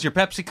 Coca-Colas, your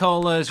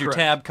Pepsi-Colas, your Correct.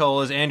 Tab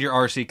Colas, and your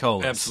RC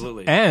Colas.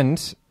 Absolutely.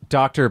 And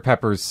Dr.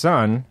 Pepper's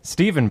son,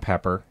 Stephen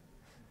Pepper,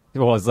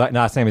 well, his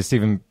last name is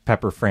Stephen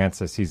Pepper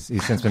Francis. He's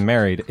since been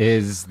married.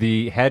 Is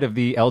the head of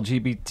the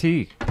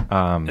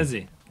LGBT. Is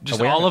he? Just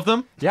Awareness. all of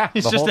them? Yeah,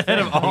 He's the just whole the head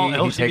thing. of all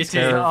He takes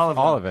care LGBT. of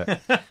all of it,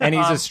 and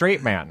he's a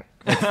straight man.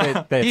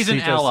 He's an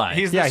ally.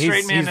 He's the Yeah,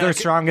 straight man he's their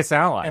strongest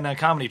ally. in a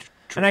comedy.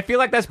 And I feel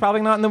like that's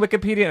probably not in the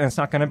Wikipedia, and it's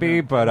not going to be.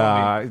 But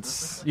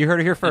it's you heard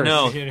it here first.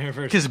 No, Get it here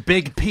first. because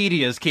Big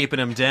Pedia's keeping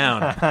him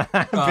down.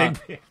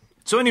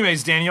 So,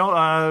 anyways, Daniel,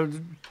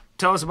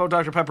 tell us about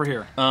Dr. Pepper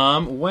here.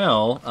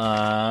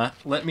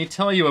 Let me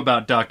tell you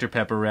about Dr.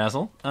 Pepper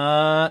Razzle.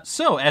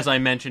 So, as I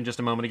mentioned just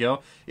a moment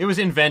ago, it was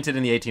invented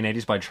in the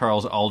 1880s by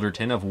Charles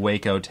Alderton of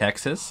Waco,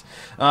 Texas.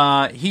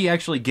 He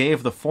actually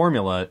gave the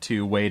formula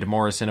to Wade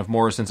Morrison of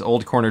Morrison's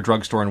Old Corner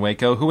Drugstore in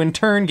Waco, who in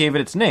turn gave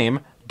it its name,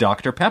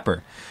 Dr.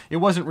 Pepper. It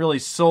wasn't really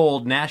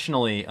sold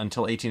nationally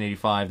until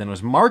 1885, then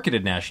was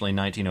marketed nationally in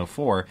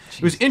 1904.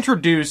 It was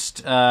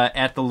introduced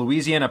at the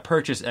Louisiana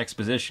Purchase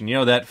Exposition. You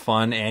know that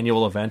fun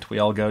annual event we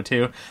all go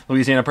to?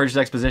 Louisiana Purchase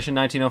Exposition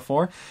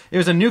 1904? It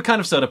was a new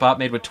kind of soda pop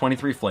made with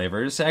 23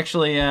 flavors.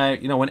 Actually,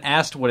 when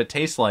asked what it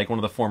tastes like, one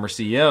of the former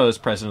CEOs,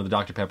 president of the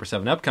Dr. Pepper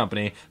 7-Up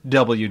Company,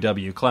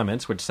 W.W.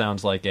 Clements, which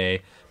sounds like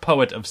a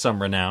poet of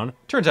some renown.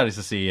 Turns out he's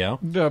the CEO.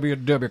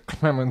 W.W.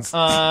 Clemens.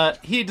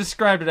 He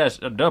described it as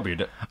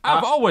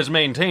I've always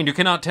maintained you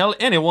cannot tell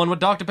anyone what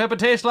Dr. Pepper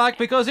tastes like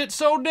because it's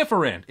so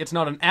different. It's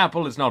not an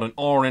apple, it's not an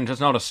orange,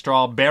 it's not a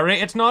strawberry,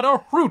 it's not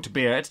a root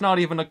beer, it's not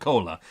even a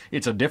cola.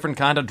 It's a different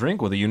kind of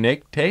drink with a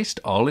unique taste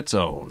all its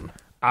own.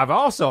 I've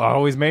also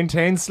always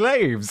maintained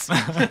slaves,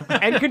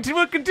 and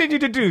will continue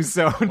to do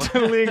so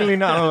until legally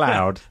not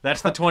allowed.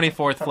 That's the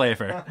 24th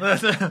flavor.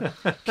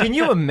 Can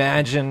you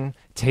imagine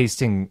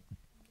tasting...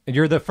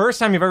 You're the first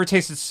time you've ever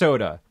tasted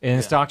soda, and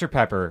it's Dr.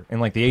 Pepper in,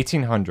 like, the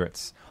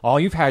 1800s. All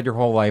you've had your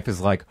whole life is,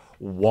 like,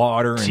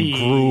 water and Tea,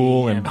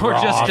 gruel and Or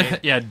broth.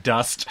 just,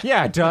 dust.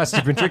 Yeah, dust.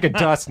 You've been drinking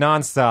dust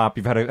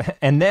nonstop.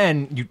 And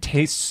then you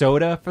taste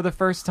soda for the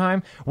first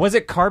time. Was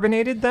it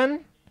carbonated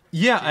then?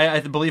 Yeah, I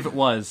believe it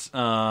was.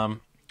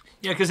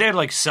 Yeah, because they had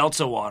like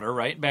seltzer water,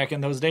 right? Back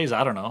in those days,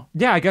 I don't know.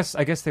 Yeah, I guess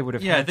they would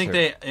have. Yeah, had I think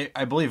to.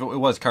 I believe it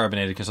was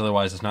carbonated because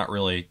otherwise it's not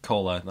really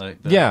cola.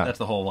 Yeah. That's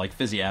the whole like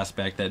fizzy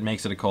aspect that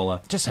makes it a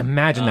cola. Just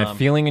imagine that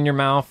feeling in your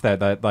mouth,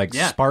 that like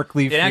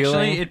sparkly feeling.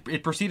 Actually,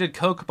 it preceded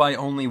Coke by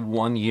only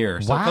 1 year.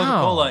 So Wow.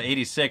 Coca-Cola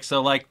 86.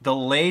 So like the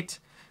late.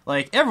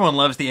 Like, everyone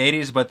loves the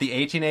 80s, but the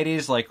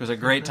 1880s, like, was a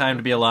great time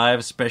to be alive,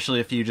 especially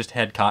if you just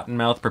had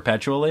cottonmouth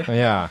perpetually.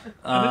 Yeah.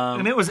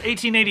 And it was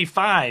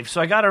 1885,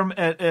 so I got her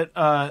at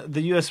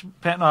the U.S.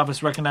 Patent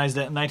Office recognized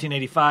it in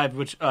 1985,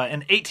 which in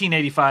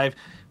 1885,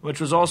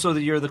 which was also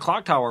the year the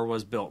clock tower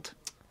was built.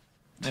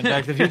 And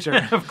Back to the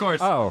Future. Of course.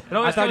 Oh, It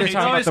always I thought you were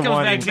comes- talking about the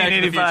one back to the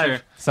 1985.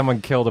 future.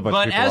 someone killed a bunch of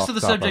But people. as off to the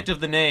top subject of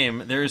the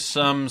name, there's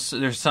some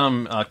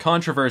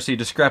controversy,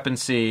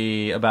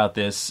 discrepancy about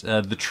this.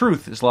 The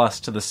truth is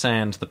lost to the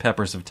sands, the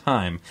peppers of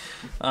time.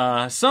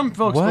 Some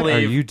folks What believe. are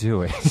you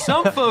doing?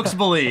 Some folks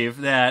believe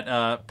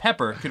that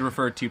pepper could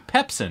refer to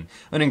pepsin,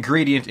 an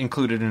ingredient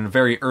included in a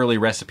very early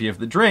recipe of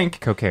the drink.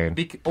 Cocaine.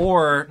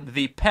 Or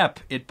the pep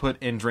it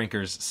put in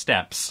drinkers'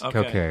 steps.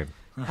 Okay. Cocaine.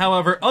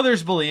 However,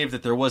 others believe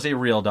that there was a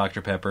real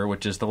Dr. Pepper,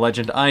 which is the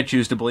legend I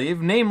choose to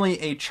believe, namely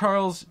a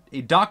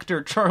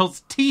Dr.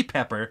 Charles T.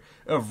 Pepper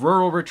of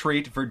Rural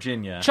Retreat,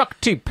 Virginia. Chuck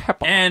T.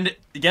 Pepper. And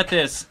get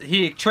this,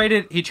 he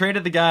traded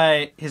the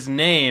guy his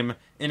name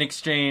in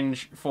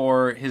exchange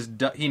for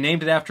he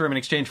named it after him in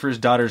exchange for his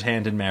daughter's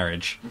hand in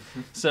marriage.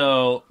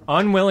 So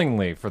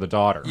Unwillingly for the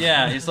daughter.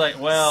 yeah, he's like,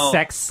 well,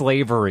 Sex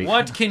slavery.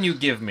 what can you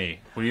give me?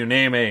 Will you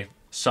name a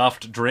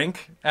soft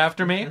drink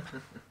after me?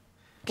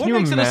 What you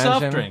makes it a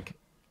soft imagine? drink?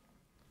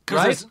 Because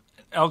Right? there's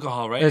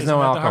alcohol, right? There's Isn't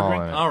no that the hard alcohol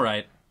drink? in it. All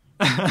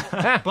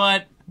right.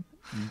 But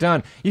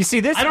Done. You see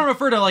this? I don't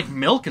refer to like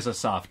milk as a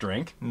soft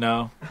drink.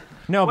 No.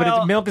 No, but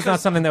Well, milk is not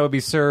 'cause- something that would be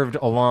served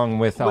along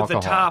with With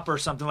alcohol. the top or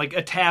something, like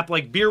a tap,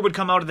 like beer would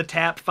come out of the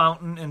tap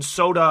fountain, and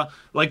soda,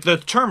 like the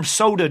term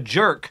soda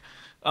jerk.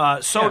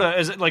 Soda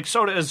is like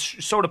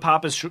soda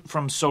pop is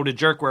from soda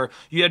jerk, where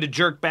you had to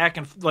jerk back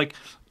and like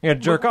You had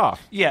to jerk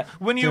off yeah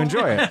when you to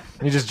enjoy it.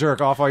 You just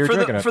jerk off while you're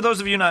drinking it. For those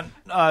of you not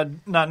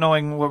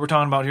knowing what we're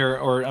talking about here,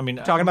 or I mean,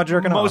 Talking about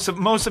jerking most off.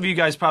 most of you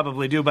guys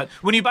probably do, but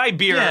when you buy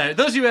beer, Yeah,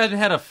 those of you who hadn't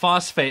had a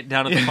phosphate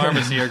down at the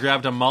pharmacy or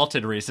grabbed a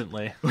malted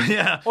recently.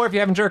 yeah, Or if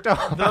you haven't jerked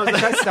off.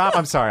 Stop.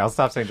 I'm sorry. I'll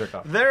stop saying jerk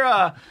off.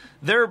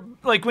 they're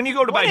like when you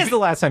go to When buy is the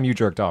last time you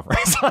jerked off?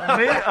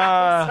 Sorry,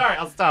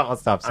 I'll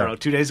stop. I don't know,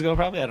 2 days ago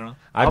probably. I don't know.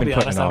 I've I'll been be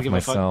putting honest, it I don't off give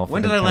a fuck. myself.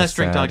 When I've did I been last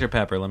kinda drink sad. Dr.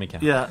 Pepper? Let me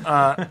count.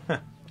 Yeah,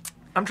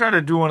 I'm trying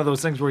to do one of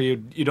those things where you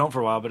don't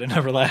for a while, but it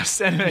never lasts.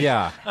 Anyway,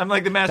 Yeah. I'm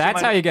like the master.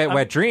 That's how you get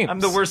wet dreams. I'm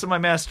the worst of my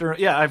master.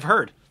 Yeah, I've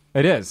heard.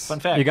 It is. Fun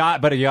fact. You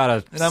gotta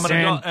And I'm an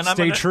adult. And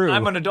stay true.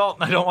 I'm an adult,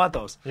 and I don't want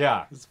those.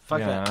 yeah. Fuck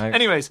Yeah, that.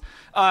 Anyways,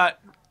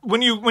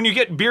 when you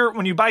get beer,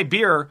 when you buy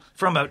beer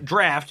from a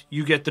draft,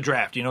 you get the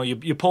draft. You know,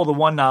 you pull the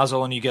one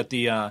nozzle and you get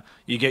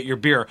your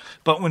beer.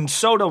 But when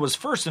soda was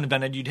first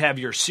invented, you'd have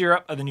your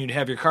syrup and then you'd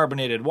have your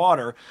carbonated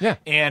water. Yeah.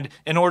 And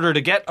in order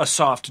to get a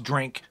soft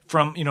drink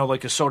from,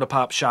 like a soda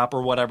pop shop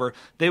or whatever,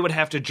 they would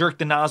have to jerk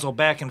the nozzle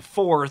back and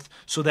forth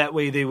so that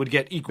way they would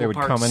get equal They would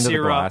parts come into the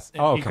syrup glass.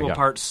 and Oh, okay, equal yeah.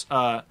 parts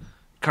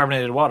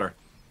carbonated water.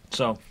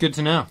 So Good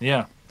to know.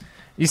 yeah.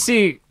 You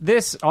see,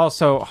 this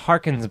also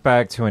harkens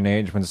back to an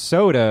age when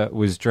soda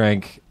was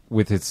drank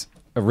with its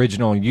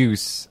original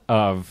use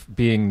of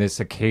being this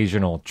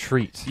occasional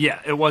treat. Yeah,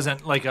 it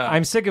wasn't like a...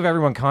 I'm sick of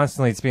everyone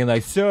constantly being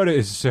like, soda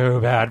is so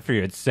bad for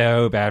you. It's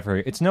so bad for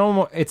you. It's no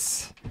more.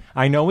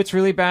 I know it's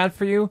really bad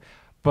for you,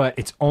 but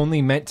it's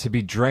only meant to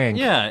be drank.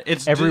 Yeah,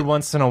 it's every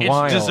once in a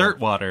while. It's dessert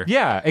water.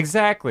 Yeah,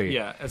 exactly.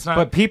 Yeah, it's not.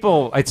 But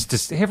people, it's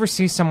just. You ever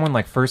see someone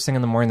like first thing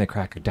in the morning they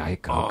crack a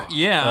Diet Coke?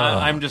 Yeah,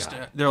 I'm just.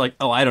 They're like,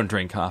 oh, I don't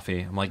drink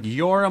coffee. I'm like,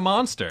 you're a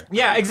monster.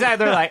 Yeah,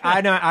 exactly. They're like,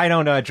 I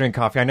don't drink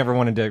coffee. I never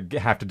wanted to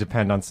have to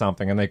depend on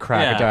something, and they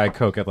crack a Diet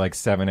Coke at like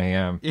 7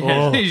 a.m.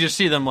 Yeah, you just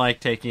see them like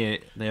taking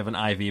it. They have an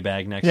IV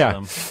bag next to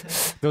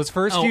them. Those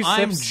first few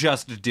I'm sips.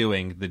 just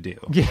doing the do.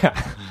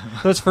 Yeah,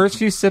 those first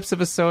few sips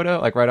of a soda,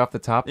 like right off the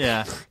top.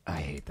 Yeah. I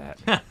hate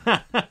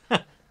that.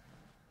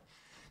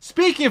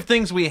 Speaking of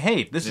things we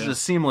hate, this is a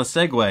seamless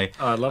segue.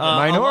 I love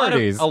it.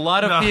 Minorities. A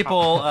lot of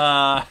people.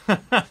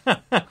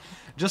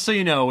 Just so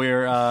you know,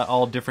 we're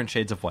all different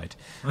shades of white.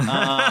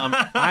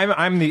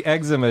 I'm the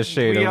eczema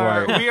shade of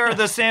white. We are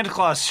the Santa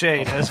Claus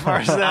shade as far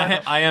as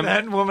that. I am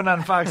that woman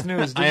on Fox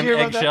News. Did I am you hear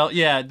about eggshell. that?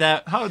 Yeah,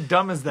 that. How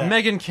dumb is that?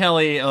 Megyn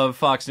Kelly of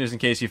Fox News, in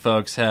case you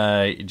folks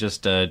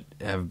just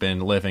have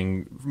been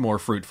living more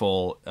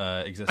fruitful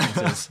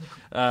existences,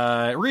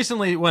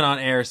 recently went on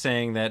air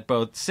saying that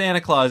both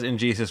Santa Claus and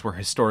Jesus were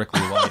historically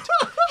white.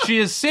 She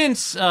has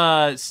since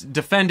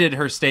defended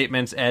her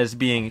statements as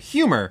being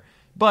humor.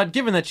 But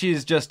given that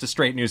she's just a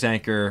straight news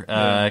anchor,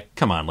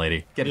 come on,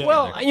 lady. Get it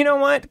Well, together. you know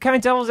what? Can I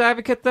devil's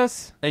advocate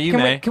this? You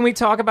can may. Can we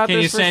talk about Can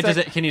you this for a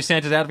sec? Can you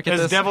Santa's advocate As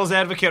this? devil's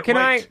advocate, Can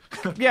wait.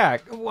 I? Yeah.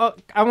 Well,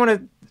 I want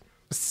to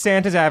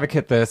Santa's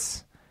advocate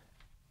this.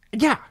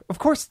 Yeah, of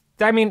course.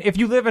 I mean, if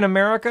you live in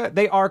America,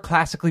 they are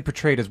classically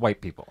portrayed as white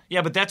people.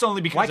 Yeah, but that's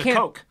only Why because of can't-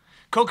 Coke.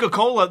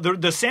 Coca-Cola,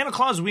 the Santa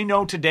Claus we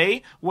know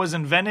today was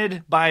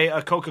invented by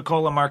a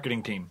Coca-Cola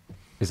marketing team.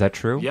 Is that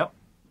true? Yep.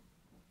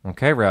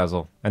 Okay,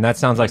 Razzle. And that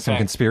sounds like some fact.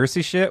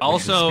 conspiracy shit.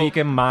 Also,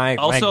 speaking my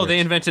also language. they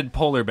invented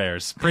polar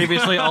bears.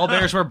 Previously, all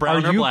bears were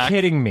brown Are or you black.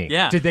 kidding me?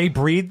 Yeah. Did they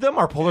breed them?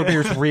 Are polar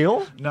bears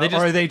real? No. They just,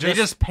 Or are they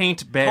just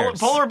paint bears.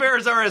 Polar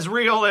bears are as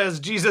real as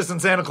Jesus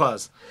and Santa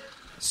Claus.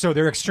 So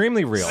they're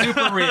extremely real.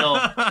 Super real.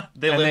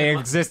 They and live they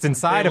exist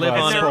inside they of live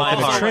us, on both our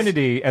the Mars.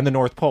 Trinity and the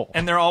North Pole.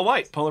 And they're all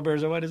white. Polar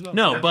bears are white as well.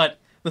 No, but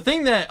the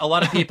thing that a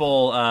lot of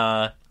people,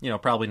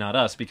 probably not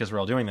us because we're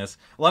all doing this,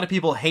 a lot of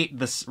people hate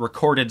this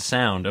recorded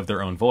sound of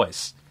their own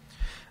voice.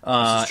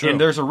 true.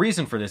 And there's a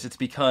reason for this. It's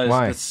because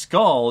Why? the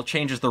skull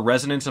changes the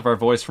resonance of our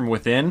voice from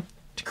within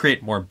to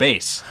create more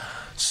bass.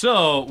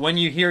 So when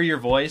you hear your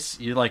voice,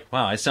 you're like,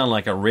 wow, I sound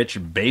like a rich,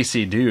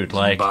 bassy dude.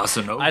 Like,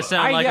 bossa nova. I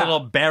sound like a little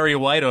Barry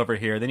White over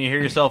here. Then you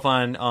hear yourself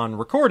on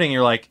recording,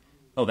 you're like,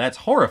 oh, that's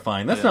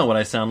horrifying. That's not what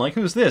I sound like.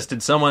 Who's this?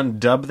 Did someone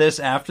dub this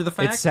after the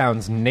fact? It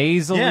sounds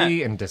nasally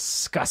Yeah. and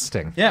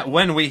disgusting. Yeah,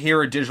 when we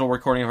hear a digital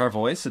recording of our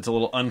voice, it's a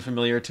little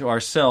unfamiliar to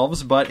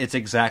ourselves, but it's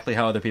exactly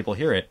how other people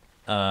hear it.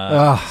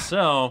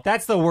 So,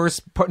 That's the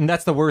worst.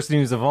 That's the worst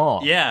news of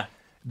all. yeah.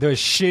 The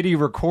shitty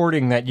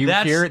recording that you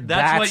That's- hear.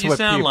 that's what you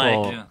sound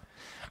people, like. Yeah.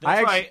 That's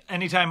I why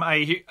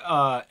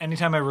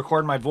anytime I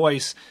record my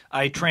voice,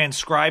 I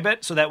transcribe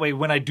it so that way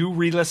when I do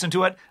re-listen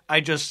to it, I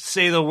just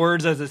say the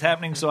words as it's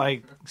happening, so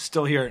I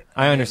still hear it.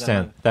 I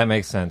understand. That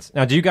makes sense.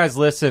 Now, do you guys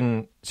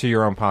listen to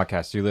your own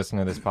podcast? Do you listen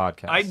to this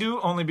podcast? I do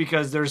only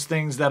because there's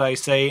things that I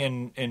say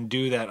and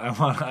do that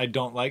I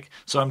don't like,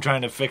 so I'm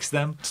trying to fix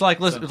them. It's like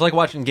it's like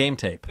watching game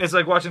tape. It's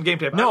like watching game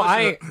tape. No,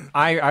 listen to-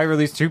 I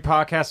release 2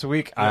 podcasts a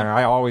week.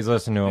 I always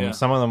listen to them. Yeah.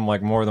 Some of them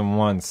like more than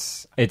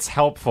once. It's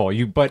helpful.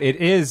 But it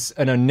is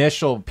an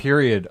initial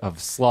period of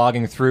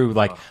slogging through.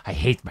 Like I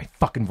hate my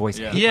fucking voice.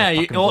 I hate Yeah, my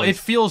fucking well,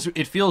 voice.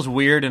 it feels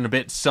weird and a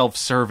bit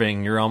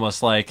self-serving. You're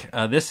almost like,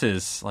 this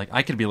is like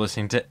I could be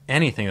listening to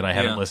anything that I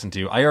haven't Yeah. listened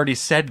to. I already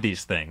said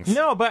these things.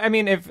 No, but I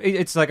mean, if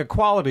it's like a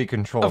quality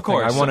control Of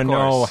course, thing. I want to of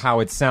know course. how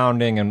it's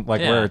sounding and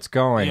like Yeah. where it's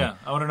going. Yeah,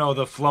 I want to know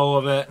the flow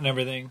of it and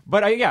everything.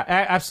 But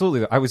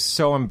absolutely. I was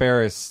so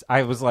embarrassed.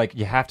 I was like,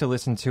 you have to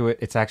listen to it.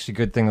 It's actually a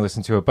good thing to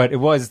listen to it. But it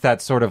was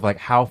that sort of like,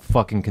 how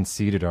fucking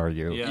conceited are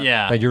you?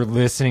 Yeah. That you're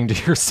listening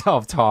to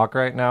yourself talk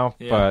right now.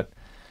 Yeah. But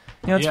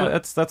that's Yeah.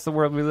 that's the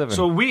world we live in.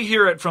 So we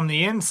hear it from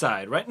the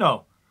inside, right?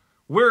 No,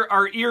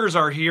 our ears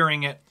are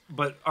hearing it,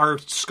 but our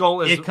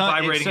skull is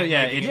vibrating. So, and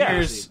yeah, making it it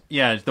hears. noisy.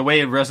 Yeah, the way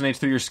it resonates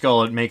through your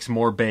skull, it makes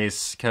more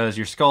bass because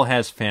your skull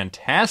has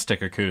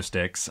fantastic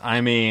acoustics.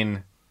 I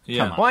mean,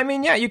 Yeah. come on. well, I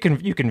mean, yeah, you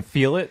can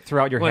feel it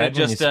throughout your When head it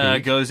just when you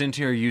speak. goes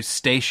into your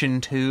eustachian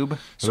tube.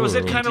 So is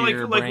it Ooh. kind of Into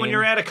your like when brain.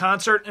 you're at a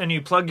concert and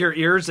you plug your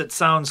ears, it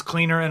sounds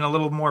cleaner and a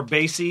little more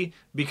bassy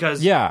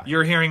because Yeah.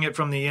 you're hearing it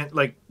from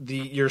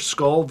your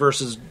skull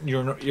versus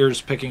your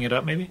ears picking it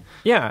up, maybe?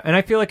 Yeah, and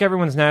I feel like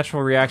everyone's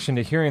natural reaction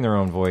to hearing their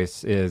own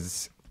voice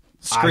is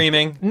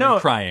Screaming, no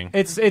and crying.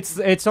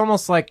 It's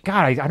almost like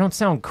God. I don't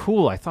sound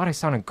cool. I thought I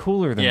sounded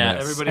cooler than Yeah.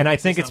 this. Everybody and I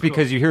thinks they think it's sound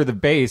because cool. you hear the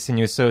bass and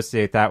you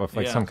associate that with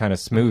like Yeah. some kind of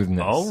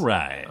smoothness. All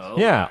right.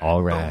 Yeah.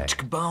 All right.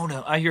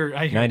 Bono. I hear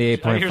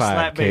 98.5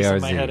 slap bass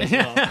in my KRZ. head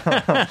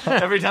as well.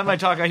 Every time I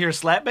talk, I hear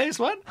slap bass.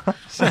 What?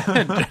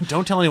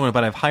 Don't tell anyone,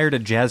 but I've hired a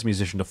jazz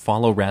musician to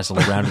follow Razzle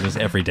around in his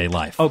everyday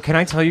life. Oh, can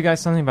I tell you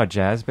guys something about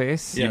jazz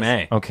bass? you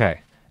may.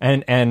 Okay.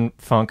 And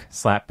funk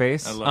slap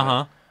bass.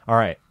 Uh-huh. All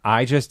right.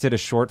 I just did a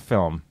short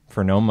film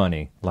for no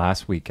money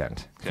last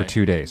weekend for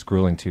 2 days,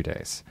 grueling 2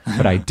 days.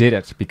 But I did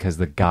it because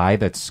the guy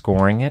that's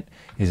scoring it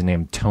is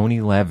named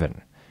Tony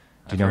Levin.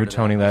 Do you know who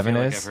Tony Levin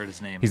like is? I've heard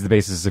his name. He's the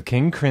bassist of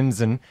King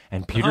Crimson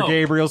and Peter Oh.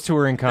 Gabriel's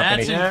touring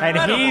company. That's And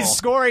incredible. he's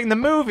scoring the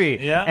movie.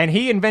 Yeah. And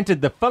he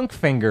invented the funk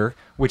finger,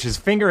 which is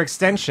finger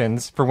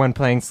extensions for when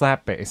playing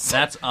slap bass.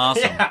 That's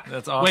awesome.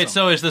 That's awesome. Wait,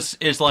 so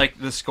is like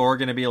the score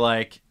going to be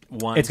like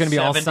one? It's going to be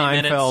all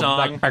 70-minute Seinfeld. song?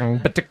 Like, bang,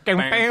 ba-tick,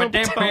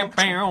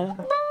 bang,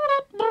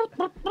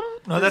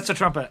 No, that's a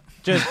trumpet.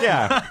 just,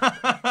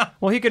 yeah.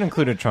 Well, he could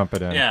include a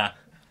trumpet in it. Yeah.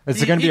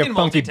 It's going to be He a can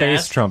funky multitask.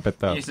 bass trumpet,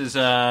 though. He uses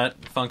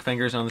funk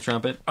fingers on the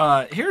trumpet.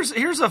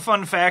 Here's a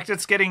fun fact.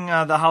 It's getting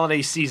the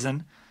holiday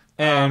season.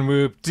 And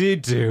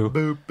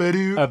whoop-de-doo.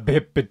 A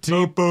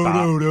bip-a-dee-bop.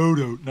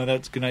 No,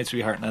 that's Good Night,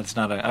 Sweetheart. That's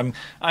not a. I'm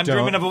Don't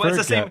dreaming of a. It's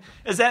the same. forget.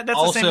 Is that's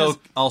the same as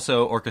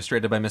Also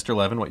orchestrated by Mr.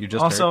 Levin. What you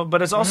just also? heard.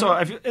 But it's also.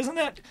 Isn't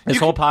that This you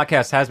whole could-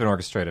 podcast has been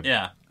orchestrated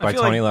Yeah. by I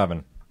feel Tony like-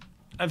 Levin.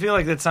 I feel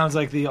like that sounds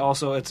like the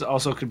also. It's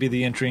also could be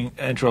the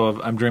intro of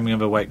 "I'm Dreaming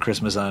of a White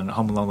Christmas" on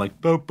Home Alone, like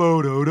 "Bo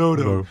bo do do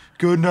do,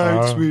 good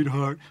night,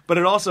 sweetheart." But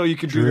it also you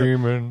could do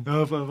Dreaming.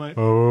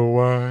 Oh,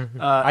 why?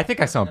 I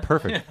think I sound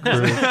perfect.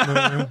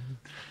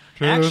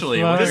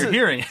 Actually, what This you're is-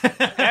 hearing.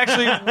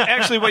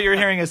 actually, what you're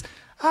hearing is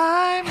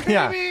 "I'm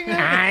dreaming."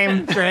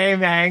 I'm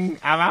dreaming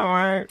of a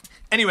word.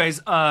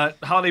 Anyways,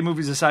 holiday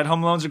movies aside,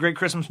 Home Alone's a great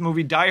Christmas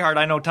movie. Die Hard,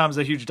 I know Tom's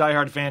a huge Die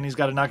Hard fan. He's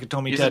got a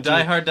Nakatomi He's a tattoo.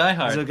 Die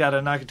Hard. He's got a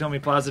Nakatomi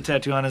Plaza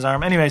tattoo on his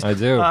arm. Anyways, I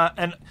do.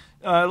 And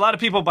a lot of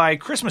people buy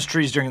Christmas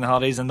trees during the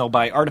holidays, and they'll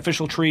buy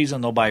artificial trees,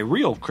 and they'll buy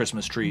real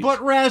Christmas trees. But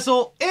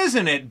Razzle,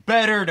 isn't it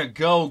better to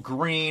go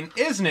green?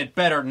 Isn't it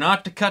better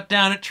not to cut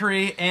down a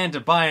tree and to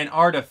buy an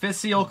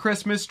artificial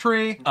Christmas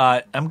tree?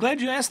 I'm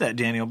glad you asked that,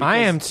 Daniel. Because I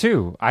am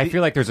too. I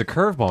feel like there's a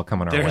curveball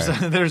coming our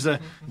way. there's a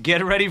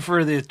get ready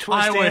for the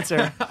twist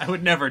answer. I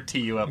would never tee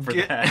you up for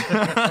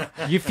that.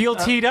 You feel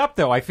teed up,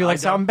 though. I feel like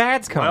something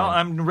bad's coming. Well,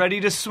 I'm ready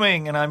to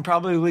swing, and I'm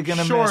probably going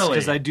to miss Surely,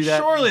 because I do that.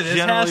 surely this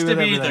generally has to with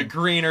be the everything.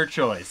 greener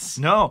choice.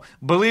 No,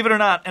 believe it or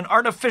not, an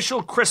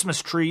artificial Christmas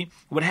tree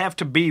would have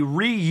to be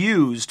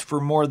reused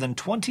for more than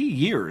 20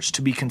 years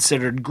to be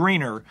considered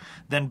greener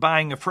than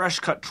buying a fresh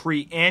cut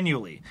tree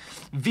annually.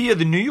 Via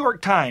the New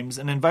York Times,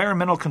 an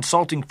environmental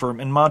consulting firm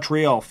in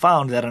Montreal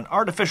found that an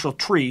artificial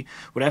tree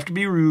would have to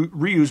be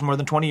reused more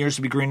than 20 years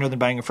to be greener than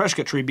buying a fresh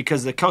cut tree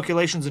because the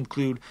calculations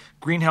include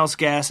greenhouse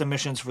gas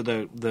emissions for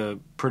the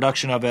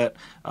production of it,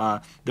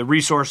 the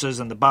resources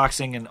and the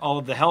boxing and all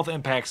of the health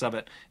impacts of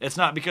it. It's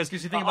not because You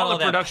think about all the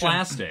that production,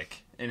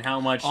 plastic and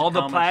how much all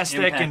the how much plastic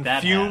impact and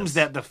that fumes has.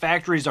 that the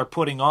factories are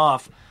putting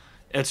off.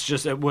 It's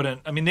just it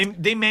wouldn't. I mean,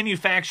 they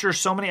manufacture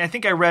so many. I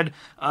think I read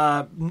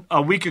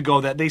a week ago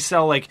that they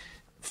sell like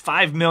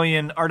 5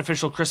 million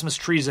artificial Christmas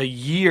trees a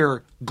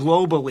year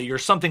globally, or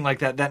something like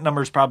that. That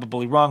number is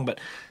probably wrong, but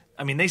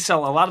I mean, they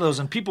sell a lot of those,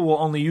 and people will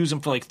only use them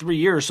for like 3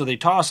 years, so they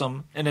toss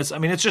them. And it's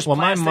just well,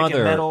 plastic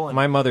and metal. And,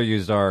 my mother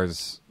used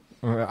ours.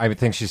 I would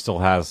think she still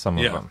has some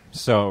of Yeah. them.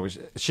 So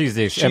she's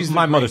the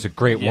my great- mother's a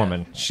great yeah.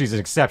 woman. She's an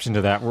exception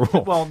to that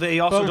rule. well, they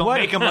also But don't what-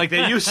 make them like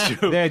they used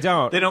to. They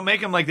don't. They don't make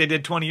them like they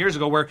did 20 years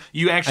ago, where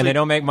you actually And they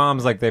don't make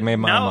moms like they made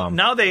my mom.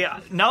 Now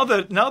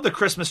the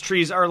Christmas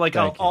trees are like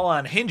Thank you. all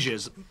on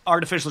hinges.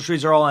 Artificial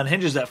trees are all on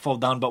hinges that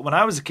fold down. But when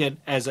I was a kid,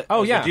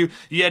 Oh, yeah.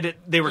 you had to,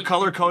 they were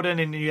color coded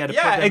and you had to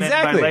Yeah, put them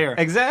exactly. in by layer.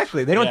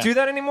 Exactly. They don't Yeah. do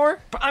that anymore?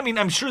 I mean,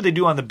 I'm sure they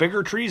do on the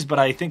bigger trees, but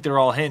I think they're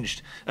all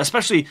hinged.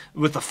 Especially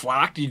with the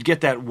flock, you'd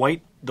get that white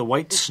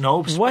snow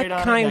What sprayed on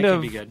it. kind That could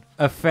of be good.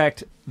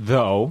 effect,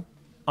 though,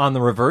 on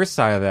the reverse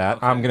side of that,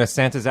 I'm going to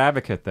Santa's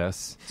advocate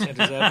this.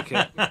 Santa's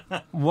advocate.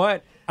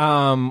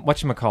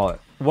 Whatchamacallit?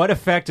 What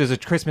effect does a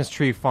Christmas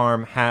tree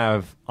farm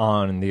have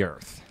on the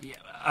earth?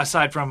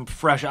 Aside from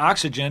fresh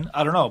oxygen,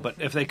 I don't know. But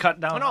if they cut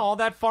down, Oh, no, all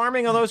that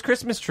farming of those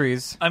Christmas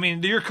trees. I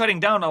mean, you're cutting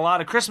down a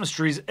lot of Christmas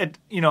trees.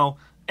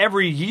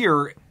 Every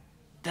year,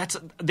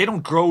 they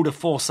don't grow to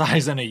full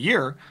size in a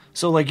year.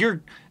 So like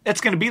it's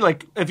going to be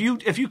like if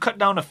you cut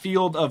down a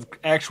field of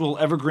actual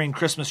evergreen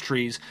Christmas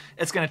trees,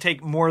 it's going to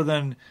take more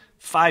than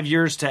 5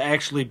 years to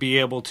actually be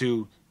able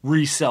to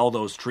resell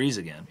those trees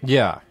again.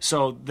 Yeah,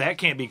 So that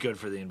can't be good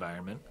for the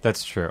environment.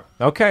 that's true.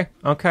 Okay.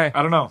 I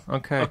don't know.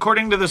 Okay.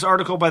 According to this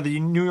article by the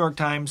New York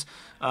Times,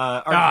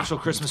 artificial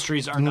Christmas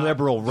trees are not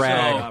Liberal So,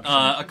 rag.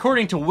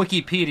 according to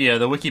Wikipedia,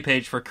 the wiki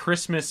page for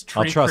Christmas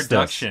I'll tree trust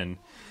production,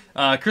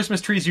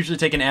 Christmas trees usually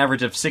take an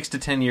average of 6 to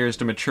 10 years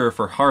to mature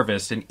for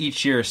harvest, and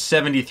each year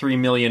 73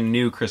 million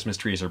new Christmas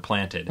trees are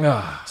planted.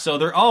 So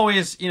they're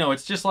always,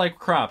 it's just like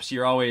crops.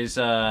 You're always,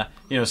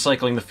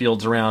 cycling the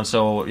fields around.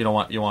 So you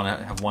want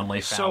to have one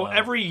lay fallow. So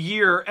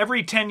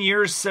every 10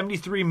 years,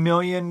 73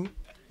 million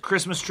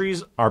Christmas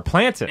trees. Are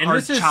planted. and are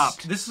this is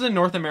chopped. This is in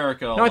North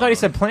America. No, I thought he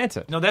said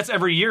planted. No, that's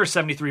every year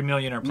 73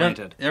 million are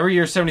planted. Every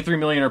year 73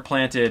 million are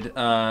planted.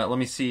 Let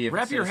me see. If it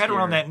Wrap your says head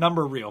around here. that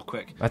number real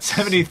quick. That's-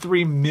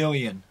 73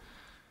 million.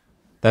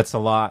 That's a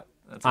lot.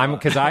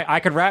 Because I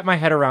could wrap my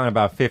head around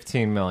about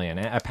 15 million.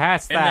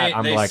 Past And that,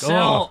 I'm they like,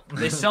 sell, oh.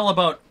 they sell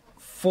about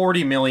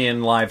 40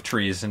 million live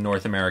trees in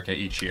North America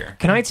each year.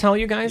 Can I tell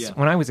you guys? Yeah.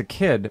 When I was a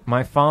kid,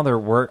 my father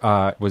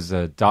was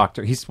a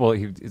doctor. He's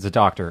a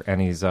doctor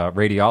and he's a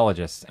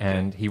radiologist,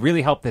 and he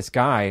really helped this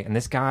guy. And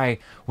this guy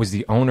was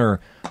the owner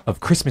of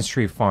Christmas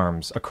tree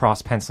farms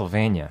across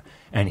Pennsylvania,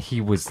 and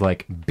he was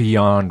like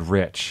beyond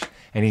rich.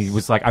 And he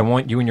was like, I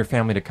want you and your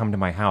family to come to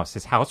my house.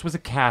 His house was a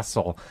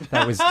castle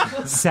that was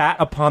sat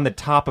upon the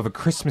top of a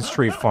Christmas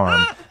tree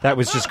farm that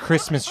was just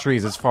Christmas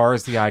trees as far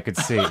as the eye could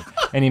see.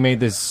 And he made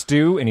this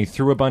stew, and he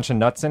threw a bunch of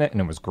nuts in it,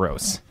 and it was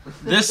gross.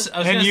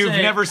 And you've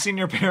never seen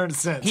your parents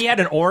since. He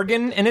had an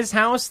organ in his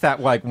house that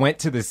like went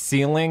to the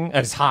ceiling,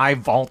 as high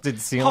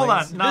vaulted ceilings. Hold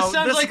on. No, This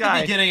sounds like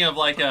guy, the beginning of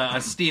like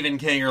a Stephen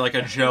King or like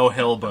a Joe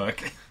Hill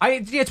book.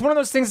 It's one of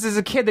those things as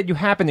a kid that you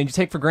happen and you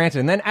take for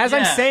granted. And then as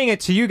I'm Yeah. saying it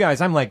to you guys,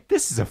 I'm like,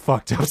 this is a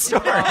fucked up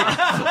story.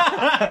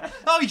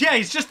 Oh yeah,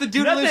 he's just the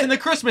dude who lives in the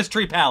Christmas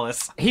tree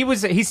palace.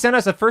 He sent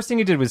us, the first thing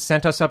he did was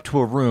sent us up to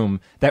a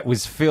room that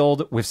was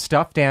filled with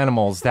stuffed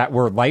animals that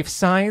were life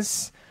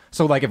size.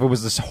 So, like, if it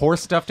was this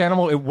horse stuffed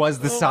animal, it was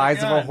the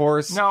size of a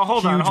horse. No,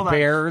 hold Huge on, hold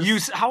bears. on.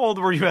 How old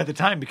were you at the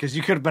time? Because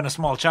you could have been a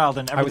small child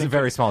and everything. I was a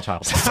very small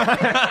child.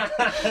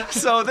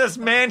 So this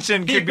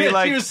mansion could be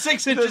like he was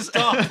 6 inches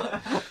tall.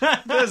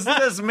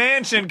 this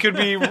mansion could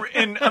be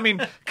in. I mean,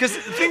 because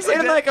things like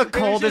In that, like a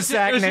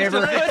cul-de-sac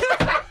neighborhood.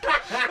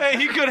 Hey,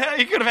 he could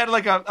have had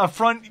like a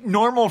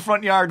normal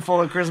front yard full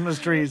of Christmas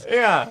trees.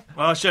 Yeah.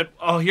 Oh shit.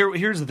 Oh,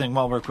 here's the thing.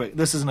 While we're quick,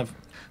 this is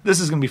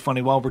gonna be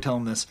funny. While we're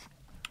telling this.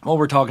 While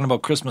we're talking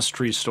about Christmas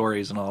tree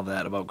stories and all of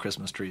that about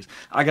Christmas trees,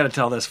 I got to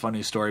tell this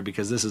funny story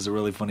because this is a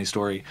really funny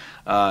story.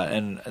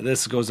 And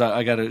this goes out.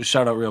 I got to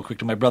shout out real quick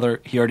to my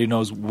brother. He already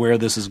knows where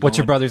this is going. What's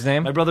your brother's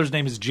name? My brother's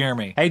name is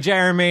Jeremy. Hey,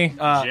 Jeremy.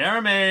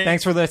 Jeremy.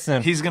 Thanks for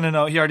listening. He's going to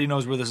know. He already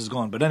knows where this is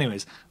going. But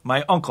anyways,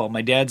 my uncle,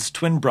 my dad's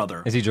twin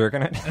brother. Is he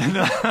jerking it?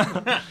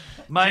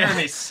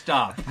 Jeremy,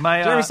 stop.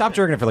 Jeremy, stop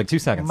jerking it for like 2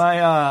 seconds.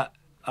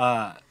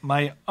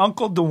 My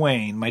uncle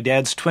Dwayne, my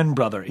dad's twin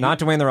brother. Not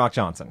Dwayne The Rock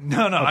Johnson.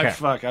 No.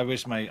 Okay. I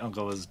wish my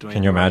uncle was Dwayne.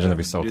 Can you imagine? The That'd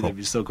be so Rock. Dude, cool. That'd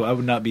be so cool. I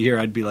would not be here.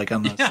 I'd be like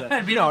on the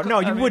set.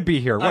 You would be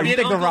here. What, I'd you be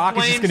think at The Rock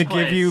Uncle is just going to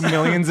Dwayne's give you place.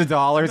 millions of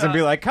dollars and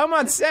be like, come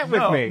on set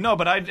with me? No,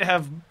 but I'd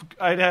have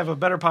a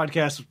better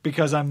podcast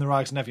because I'm The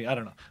Rock's nephew. I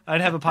don't know.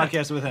 I'd have a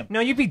podcast with him. No,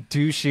 you'd be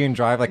douchey and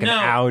drive like an No.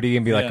 Audi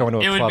and be like Yeah. going to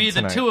a It club would be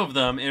tonight. the two of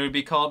them. It would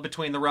be called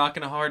Between the Rock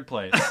and a Hard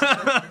Place.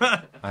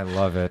 I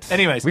love it.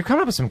 Anyways. we've come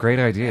up with some great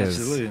ideas.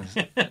 Absolutely.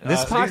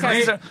 This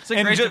podcast. It's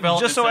a great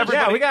development just so session.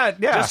 everybody,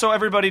 Yeah. just so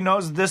everybody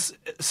knows, this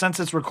since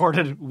it's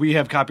recorded, we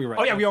have copyright.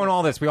 Oh yeah, we own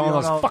all this. We own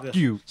all this. Fuck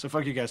you. So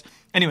fuck you guys.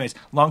 Anyways,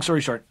 long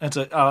story short,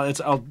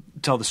 I'll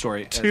tell the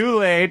story. Too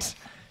late.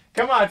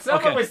 Come on,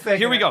 someone Okay, was thinking.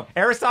 here we it. go.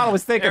 Aristotle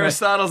was thinking. it.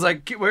 Aristotle's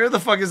like, where the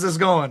fuck is this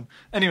going?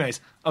 Anyways,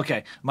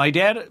 okay. My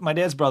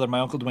dad's brother, my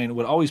Uncle Dwayne,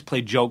 would always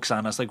play jokes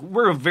on us. Like,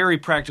 we're a very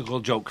practical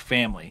joke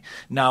family.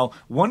 Now,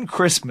 one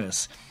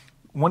Christmas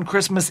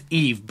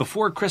Eve,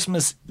 before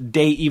Christmas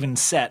Day even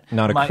set.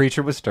 Not a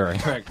creature was stirring.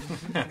 Correct.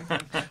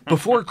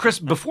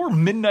 Before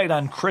midnight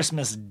on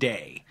Christmas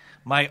Day,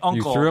 my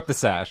uncle You threw up the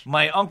sash.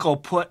 My uncle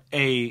put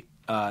a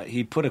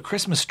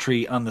Christmas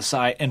tree on the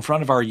side in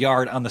front of our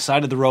yard on the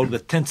side of the road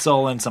with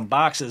tinsel and some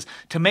boxes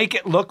to make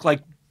it look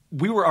like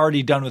we were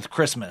already done with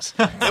Christmas.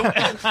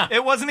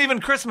 It wasn't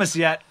even Christmas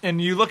yet,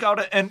 and you look out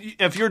and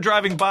if you're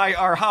driving by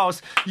our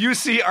house, you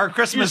see our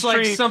Christmas Just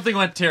tree. like something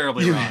went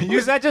terribly wrong.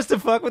 Was that just to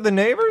fuck with the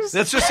neighbors?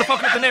 That's just to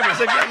fuck with the neighbors.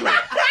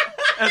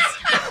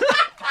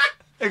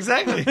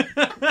 Exactly.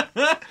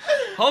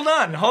 Hold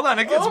on.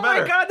 It gets Oh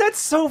better. my god, that's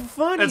so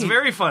funny. It's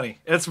very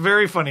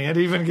funny. It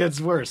even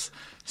gets worse.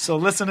 So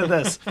listen to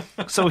this.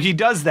 So he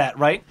does that,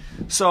 right?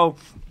 So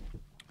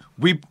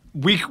we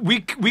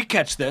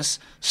catch this.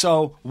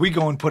 So we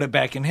go and put it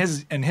back in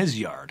his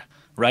yard,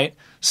 right?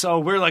 So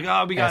we're like,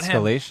 oh, we got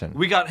Escalation. him.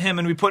 We got him,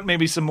 and we put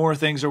maybe some more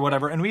things or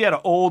whatever. And we had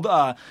an old,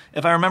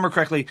 if I remember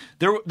correctly,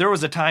 there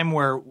was a time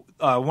where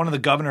one of the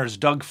governors,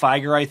 Doug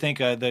Feiger, I think,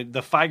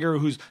 the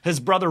Feiger his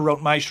brother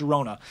wrote My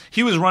Sharona.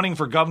 He was running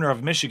for governor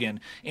of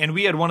Michigan, and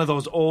we had one of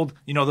those old,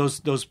 those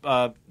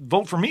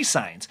vote for me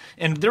signs.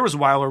 And there was a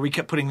while where we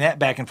kept putting that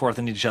back and forth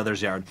in each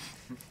other's yard.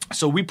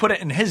 So we put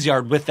it in his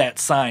yard with that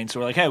sign. So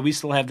we're like, hey, we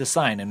still have this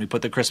sign, and we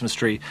put the Christmas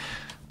tree.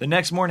 The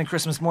next morning,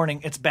 Christmas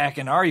morning, it's back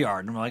in our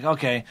yard. And we're like,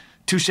 okay,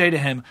 touche to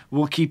him.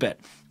 We'll keep it.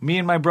 Me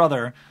and my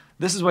brother,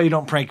 this is why you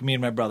don't prank me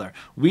and my brother.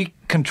 We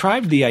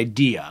contrived the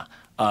idea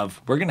of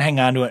we're going to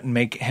hang on to it and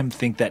make him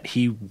think that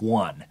he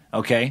won,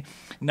 okay?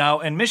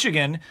 Now, in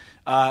Michigan,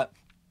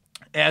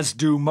 as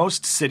do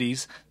most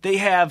cities, they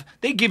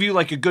give you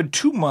like a good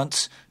 2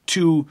 months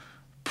to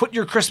put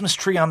your Christmas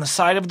tree on the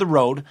side of the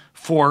road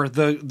for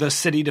the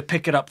city to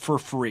pick it up for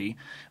free.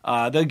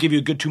 They'll give you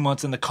a good 2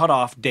 months, and the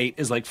cutoff date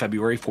is like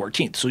February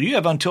 14th. So you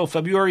have until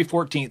February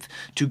 14th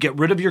to get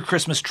rid of your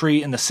Christmas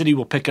tree, and the city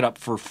will pick it up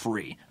for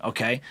free,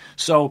 okay?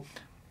 So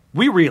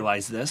we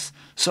realized this.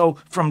 So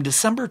from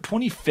December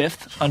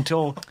 25th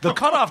until the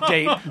cutoff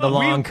date, The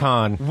long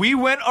con. we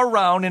went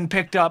around and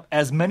picked up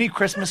as many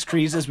Christmas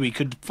trees as we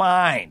could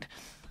find.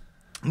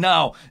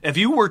 Now, if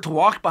you were to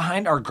walk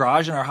behind our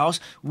garage in our house,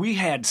 we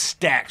had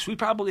stacks. We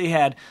probably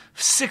had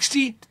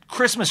 60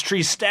 Christmas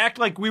trees stacked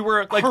like we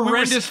were like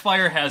horrendous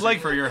fire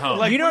hazard for your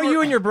home. You know,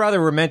 you and your brother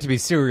were meant to be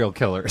serial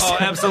killers. Oh,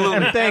 absolutely.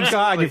 And thank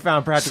God you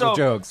found practical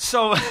jokes.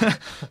 So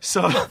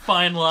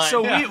fine line.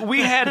 So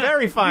we had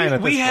very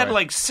fine. We had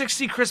like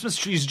 60 Christmas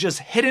trees just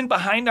hidden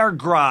behind our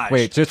garage.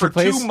 Wait, just for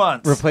replace 2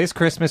 months. Replace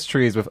Christmas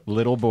trees with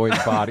little boys'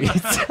 bodies.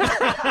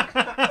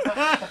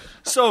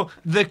 So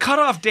the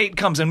cutoff date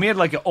comes, and we had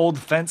like an old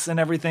fence and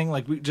everything.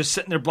 Like we just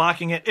sitting there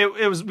blocking it.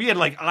 We had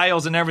like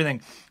aisles and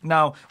everything.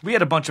 Now we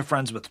had a bunch of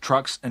friends with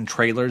trucks and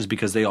trailers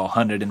because they all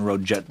hunted and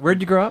rode jet. Where'd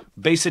you grow up?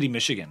 Bay City,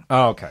 Michigan.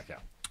 Oh, okay, yeah.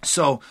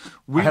 So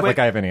we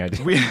I have any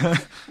idea.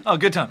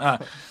 good time.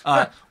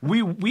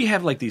 We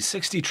have like these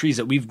 60 trees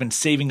that we've been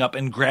saving up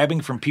and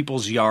grabbing from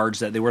people's yards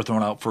that they were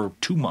throwing out for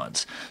 2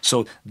 months.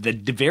 So the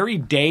very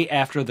day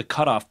after the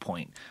cutoff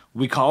point,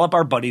 we call up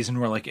our buddies and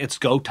we're like, it's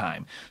go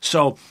time.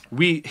 So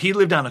he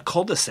lived on a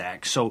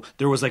cul-de-sac, so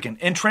there was like an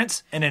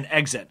entrance and an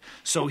exit.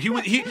 So he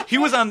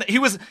was on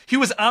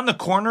the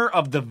corner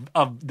of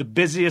the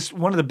busiest,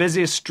 one of the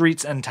busiest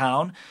streets in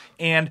town,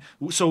 and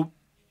so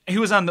he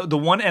was on the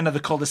one end of the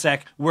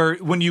cul-de-sac where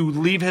when you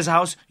leave his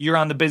house, you're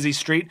on the busy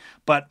street,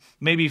 but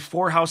maybe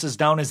 4 houses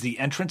down is the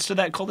entrance to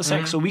that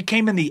cul-de-sac. So we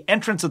came in the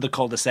entrance of the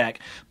cul-de-sac,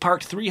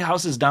 parked 3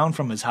 houses down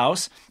from his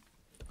house.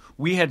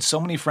 We had so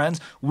many friends.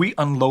 We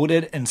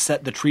unloaded and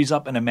set the trees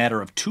up in a matter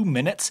of 2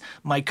 minutes.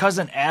 My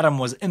cousin Adam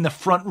was in the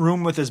front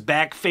room with his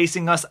back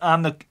facing us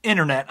on the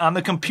internet, on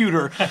the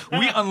computer.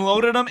 We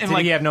unloaded them in Did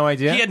he have no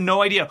idea? He had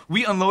no idea.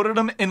 We unloaded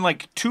them in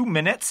like 2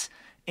 minutes.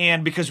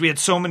 And because we had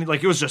so many,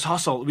 like it was just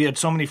hustle. We had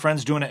so many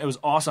friends doing it. It was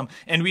awesome.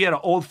 And we had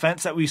an old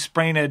fence that we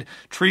sprayed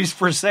trees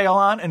for sale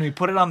on, and we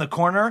put it on the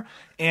corner.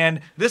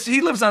 And he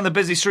lives on the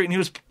busy street,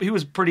 and he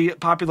was pretty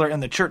popular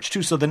in the church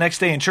too. So the next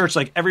day in church,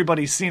 like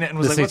everybody's seen it and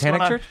was the like, "What's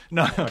going on?" Church?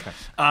 No. Okay.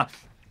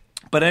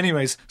 But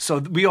anyways, so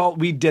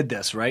we did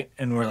this, right?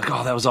 And we're like,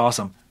 "Oh, that was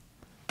awesome."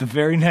 The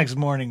very next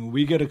morning,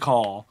 we get a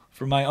call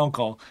from my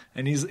uncle,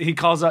 and he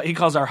calls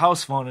our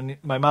house phone, and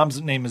my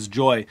mom's name is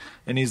Joy,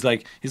 and he's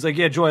like,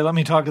 "Yeah, Joy, let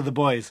me talk to the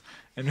boys."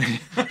 And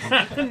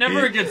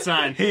never a good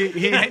sign.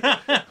 He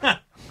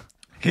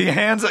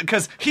hands it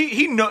because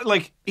he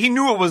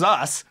knew it was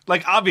us,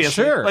 like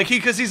obviously, sure, like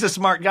because he's a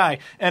smart guy,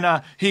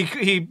 and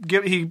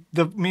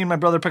me and my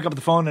brother pick up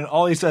the phone, and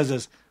all he says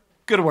is,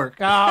 "Good work."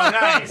 Oh,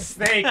 nice.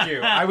 Thank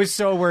you. I was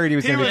so worried he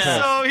was going to be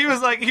pissed.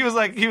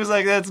 He was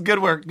like, "That's good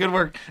work.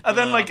 And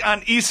then like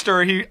on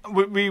Easter,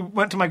 we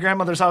went to my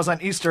grandmother's house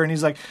on Easter, and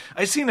he's like,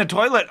 "I seen a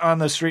toilet on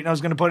the street, and I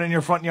was going to put it in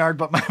your front yard,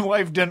 but my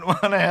wife didn't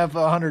want to have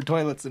 100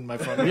 toilets in my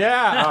front yard."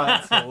 Yeah, oh,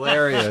 that's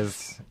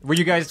hilarious. Were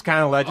you guys kind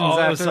of legends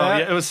after that?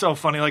 Yeah, it was so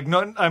funny. Like,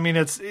 no, I mean,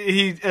 it's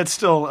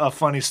still a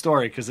funny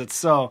story because it's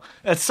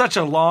such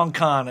a long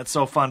con. It's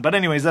so fun. But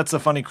anyways, that's a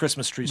funny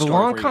Christmas tree story. The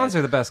long cons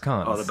are the best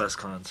cons. Oh, the best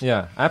cons.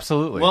 Yeah,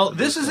 absolutely. Well,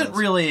 this isn't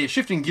really,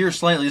 shifting gears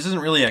slightly, this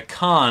isn't really a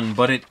con,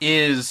 but it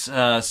is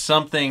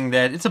something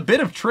that, it's a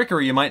bit of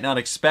trickery, you might not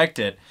expect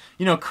it.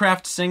 You know,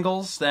 craft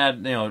singles that,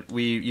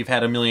 you've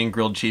had a million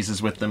grilled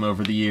cheeses with them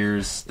over the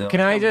years.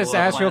 Can I just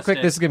ask real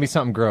quick, this is going to be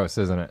something gross,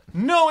 isn't it?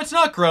 No, it's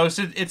not gross.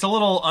 It's a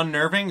little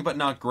unnerving, but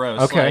not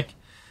gross. Okay.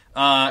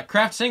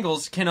 Craft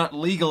singles cannot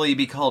legally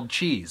be called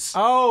cheese.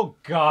 Oh,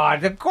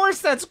 God. Of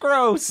course that's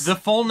gross. The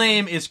full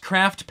name is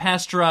Kraft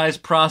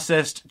Pasteurized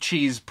Processed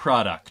Cheese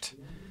Product.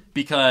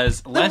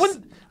 Because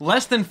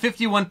less than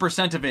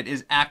 51% of it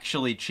is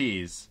actually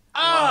cheese. Oh.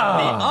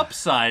 The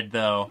upside,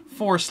 though,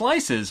 4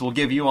 slices will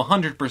give you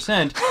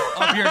 100%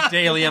 of your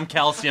daily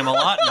calcium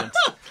allotment.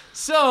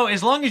 So,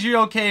 as long as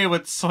you're okay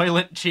with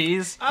Soylent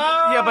cheese...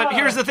 Yeah, but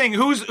here's the thing.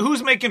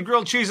 Who's making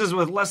grilled cheeses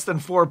with less than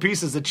 4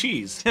 pieces of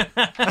cheese?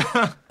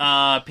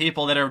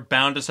 People that are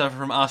bound to suffer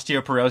from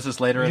osteoporosis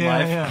later in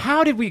life. Yeah.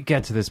 How did we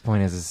get to this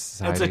point as a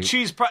society? It's a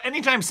cheese...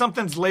 anytime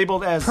something's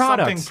labeled as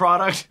Product. something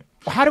product...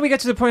 How do we get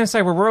to the point in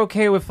society where we're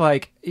okay with,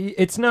 like,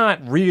 it's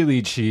not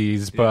really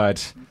cheese,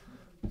 but...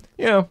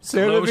 Close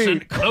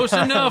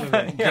enough,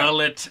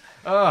 gullet.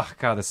 Oh,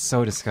 God, that's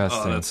so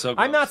disgusting. Oh, that's so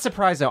gross. I'm not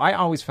surprised, though. I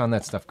always found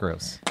that stuff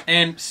gross.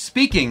 And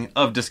speaking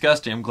of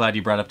disgusting, I'm glad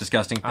you brought up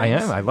disgusting things. I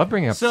am. I love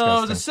bringing up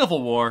disgusting. So, the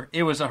Civil War,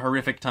 it was a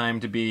horrific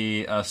time to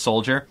be a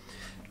soldier.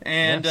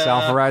 And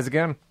South rise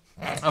again.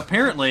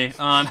 Apparently,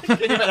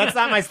 that's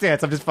not my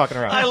stance. I'm just fucking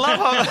around. I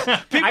love how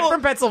people... I'm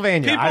from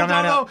Pennsylvania. I don't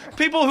know.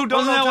 People who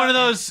don't wasn't know...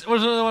 that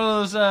one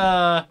of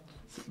those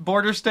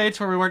border states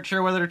where we weren't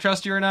sure whether to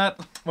trust you or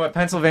not? What,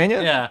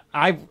 Pennsylvania? Yeah.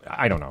 I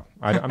don't know.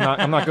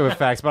 I'm not good with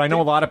facts, but I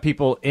know a lot of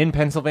people in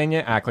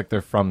Pennsylvania act like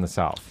they're from the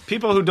South.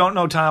 People who don't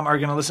know Tom are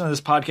going to listen to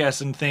this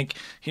podcast and think,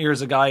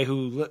 here's a guy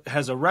who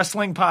has a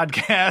wrestling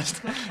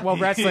podcast. Well,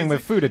 wrestling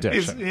with food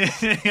addiction.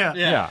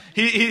 Yeah.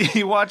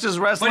 He watches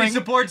wrestling. But he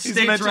supports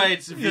states'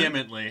 rights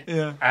vehemently.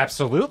 Yeah.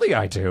 Absolutely,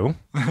 I do.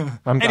 I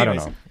don't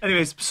know.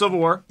 Anyways, Civil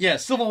War. Yeah,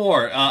 Civil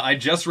War. I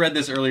just read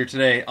this earlier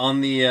today.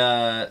 On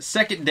the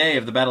second day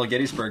of the Battle of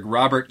Gettysburg,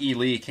 Robert E.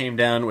 Lee came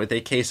down with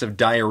a case of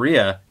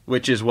diarrhea,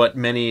 which is what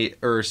many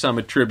or some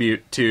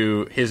attribute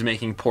to his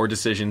making poor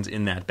decisions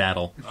in that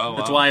battle. Oh, wow.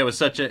 That's why it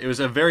was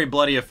a very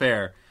bloody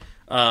affair.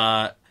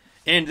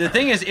 And the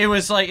thing is, it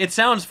was like, it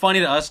sounds funny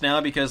to us now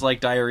because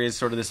like diarrhea is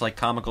sort of this like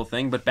comical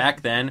thing, but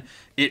back then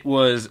it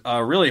was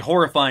a really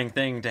horrifying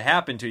thing to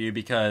happen to you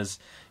because,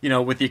 you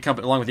know,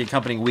 along with the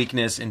accompanying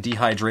weakness and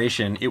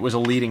dehydration, it was a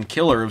leading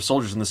killer of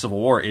soldiers in the Civil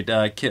War.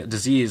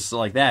 Disease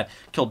like that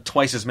killed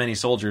twice as many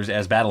soldiers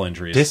as battle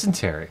injuries.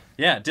 Dysentery.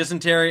 Yeah,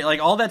 dysentery, like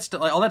all that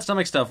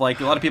stomach stuff.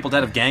 Like a lot of people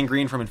died of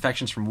gangrene from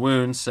infections from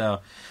wounds. So,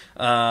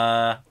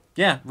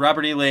 yeah,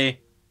 Robert E. Lee,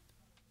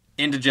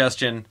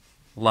 indigestion.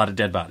 A lot of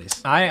dead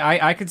bodies.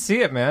 I could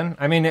see it, man.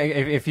 I mean,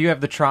 if you have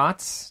the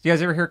trots, you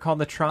guys ever hear it called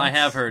the trots? I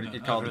have heard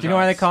it called the trots. Do you know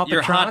why they call it the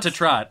You're trots? hot to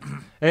trot.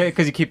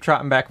 Because you keep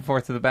trotting back and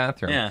forth to the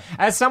bathroom. Yeah.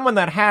 As someone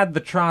that had the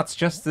trots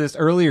just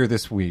earlier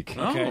this week,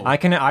 Okay.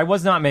 I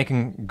was not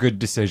making good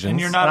decisions. And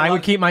you're not I allowed-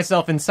 would keep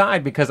myself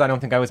inside because I don't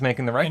think I was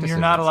making the right And decisions.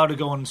 you're not allowed to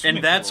go in swimming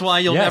And that's pools. why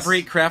you'll Yes. never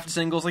eat Kraft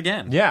singles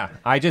again. Yeah,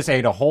 I just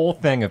ate a whole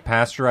thing of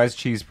pasteurized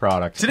cheese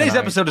products. Today's and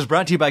episode is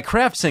brought to you by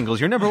Kraft Singles,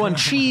 your number one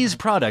cheese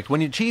product.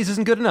 When your cheese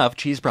isn't good enough,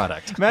 cheese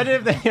product.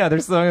 Imagine if their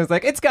slogan was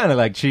like, it's kind of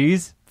like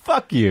cheese.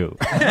 Fuck you.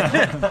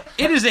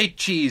 It is a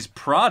cheese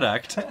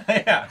product.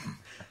 Yeah.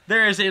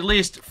 There is at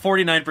least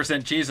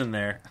 49% cheese in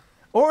there.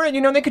 Or,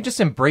 they could just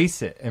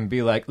embrace it and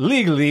be like,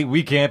 legally,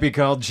 we can't be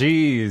called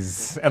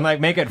cheese. And,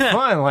 make it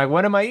fun. Like,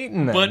 what am I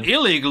eating then? But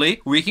illegally,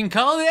 we can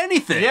call it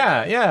anything.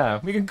 Yeah.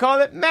 We can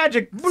call it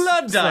magic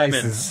Blood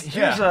slices.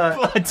 diamonds.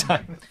 Blood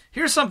diamonds.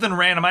 Here's something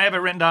random. I have it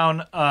written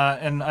down,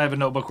 and I have a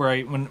notebook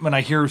where when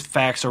I hear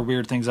facts or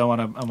weird things, I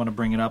want to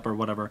bring it up or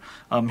whatever.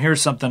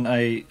 Here's something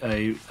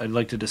I'd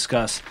like to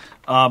discuss.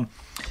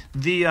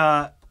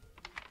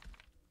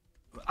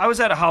 I was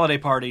at a holiday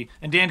party,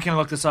 and Dan can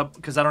look this up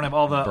because I don't have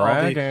all the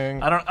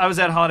Bragging. I was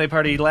at a holiday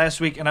party last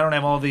week, and I don't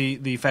have all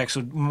the facts.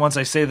 So once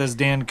I say this,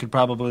 Dan could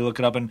probably look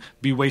it up and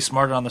be way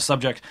smarter on the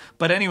subject.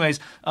 But anyways,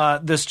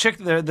 this chick,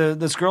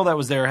 this girl that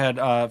was there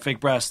had fake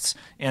breasts,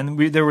 and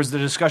there was the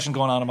discussion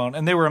going on about,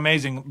 and they were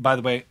amazing, by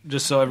the way,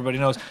 just so everybody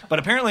knows. But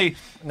apparently,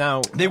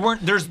 Now, they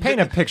weren't. paint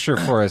a picture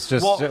for us.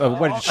 Just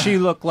what did she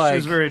look like? She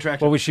was very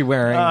attractive. What was she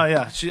wearing?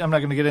 Yeah, I'm not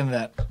going to get into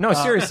that. No,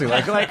 seriously.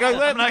 Give us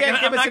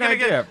an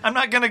idea. I'm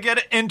not going to get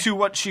into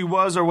what she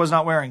was or was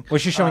not wearing.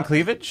 Was she showing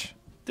cleavage?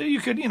 You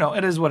could,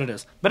 it is what it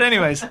is. But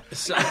anyways,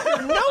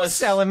 No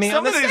selling me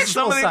on the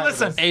sexual side.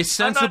 listen. A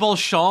sensible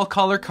shawl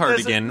collar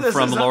cardigan This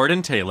from is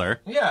Lord & Taylor.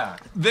 Yeah.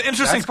 The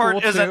interesting That's part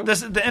cool, isn't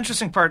too. the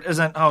interesting part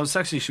isn't how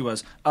sexy she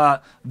was.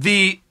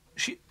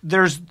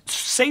 There's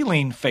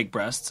saline fake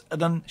breasts, and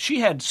then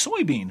she had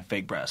soybean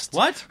fake breasts.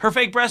 What? Her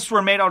fake breasts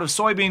were made out of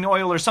soybean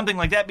oil or something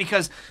like that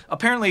because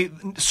apparently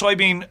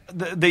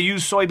they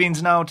use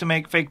soybeans now to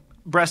make fake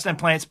breast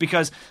implants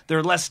because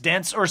they're less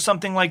dense or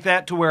something like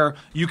that, to where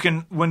you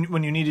can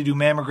when you need to do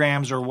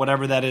mammograms or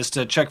whatever that is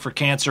to check for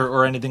cancer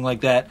or anything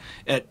like that,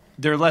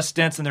 they're less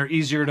dense and they're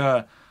easier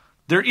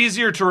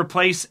to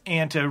replace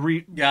and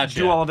to Gotcha.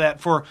 do all of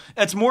that for.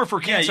 It's more for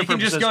Yeah, cancer you can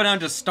purposes. just go down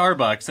to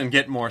Starbucks and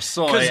get more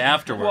soy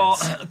afterwards.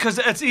 Well, because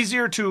it's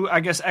easier to, I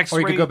guess, X-ray. Or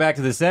you could go back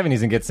to the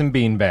 70s and get some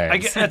bean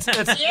bags.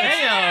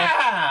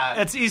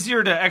 It's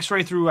easier to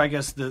X-ray through, I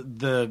guess,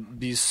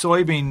 these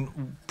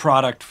soybean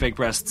product fake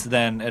breasts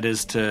than it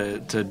is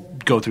to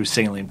go through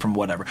saline from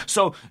whatever.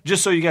 So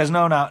just so you guys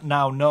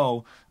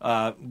know,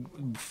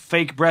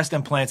 fake breast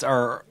implants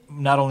are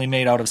not only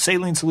made out of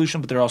saline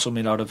solution, but they're also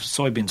made out of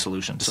soybean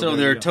solution. So there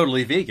they're you go.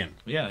 totally vegan.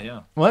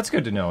 Yeah. Well, that's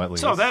good to know, at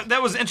least. So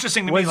that was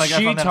interesting to was me. Like, I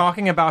she found that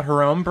talking about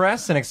her own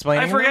breasts and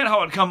explaining I forget them?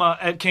 how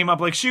it came up.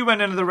 Like, she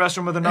went into the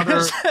restroom with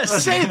another.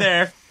 Say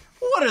there,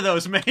 what are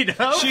those made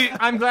of?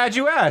 I'm glad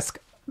you asked.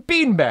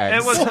 Bean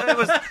bags. It was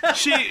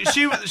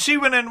she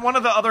went in. One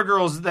of the other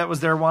girls that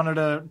was there wanted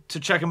to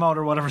check him out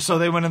or whatever, so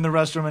they went in the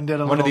restroom and did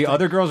a One of the little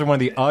other girls or one of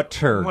the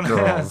utter One-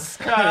 girls?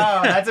 Oh,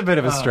 that's a bit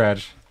of a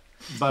stretch.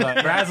 thing.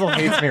 But Razzle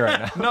hates me right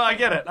now. no, I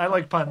get it. I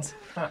like puns.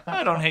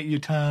 I don't hate you,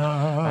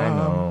 Tom. I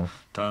know.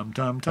 Tom.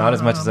 Not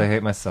as much as I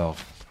hate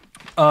myself.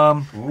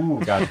 Ooh,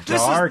 got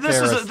dark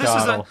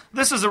Aristotle.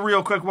 This is a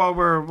real quick while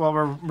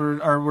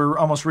we're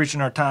almost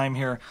reaching our time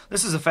here.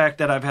 This is a fact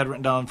that I've had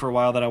written down for a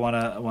while that I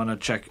want to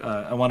check.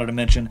 I wanted to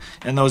mention,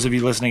 and those of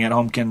you listening at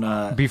home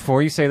can.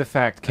 Before you say the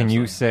fact, can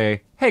you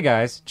say, "Hey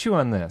guys, chew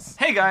on this"?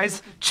 Hey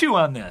guys, chew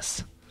on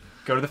this.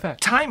 Go to the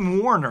fact. Time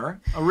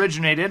Warner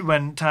originated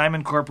when Time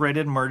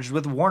Incorporated merged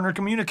with Warner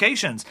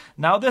Communications.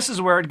 Now this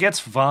is where it gets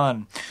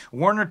fun.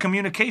 Warner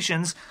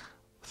Communications,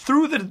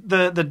 through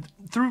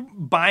through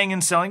buying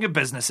and selling of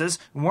businesses,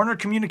 Warner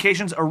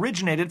Communications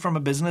originated from a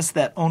business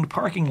that owned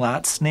parking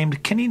lots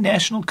named Kinney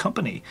National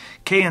Company.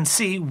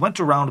 KNC went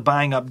around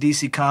buying up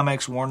DC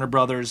Comics, Warner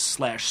Brothers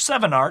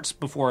 /Seven Arts.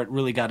 Before it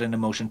really got into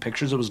motion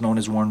pictures, it was known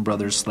as Warner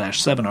Brothers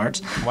 /Seven Arts.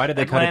 Why did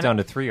they cut it down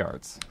to 3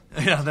 arts?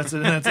 Yeah, that's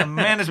a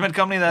management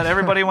company that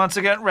everybody wants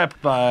to get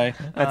repped by.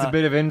 That's a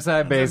bit of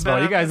inside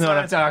baseball. You guys know what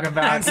I'm talking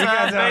about. Inside You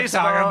guys know what I'm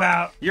baseball. talking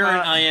about. You're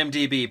an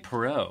IMDb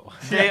pro.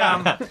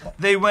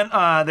 They went.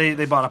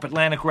 They bought up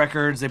Atlantic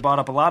Records. They bought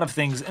up a lot of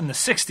things in the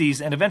 '60s,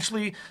 and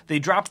eventually they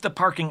dropped the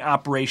parking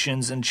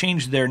operations and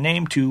changed their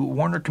name to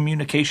Warner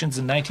Communications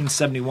in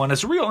 1971.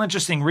 It's a real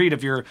interesting read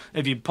if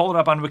you pull it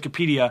up on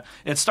Wikipedia.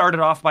 It started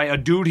off by a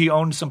dude. He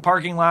owned some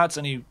parking lots,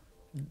 and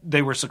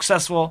they were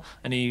successful,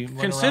 and he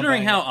went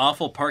Considering around how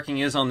awful parking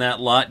is on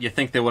that lot, you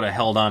think they would have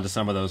held on to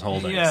some of those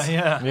holdings.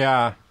 Yeah.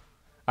 Yeah,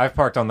 I've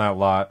parked on that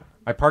lot.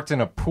 I parked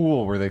in a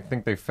pool where they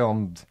think they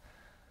filmed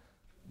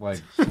like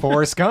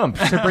Forrest Gump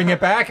to bring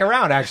it back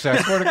around. Actually,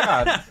 I swear to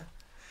God.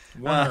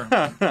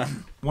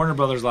 Warner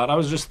Brothers lot. I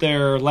was just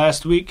there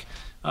last week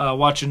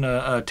watching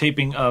a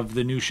taping of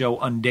the new show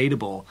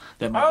Undateable.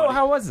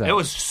 How was that? It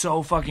was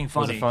so fucking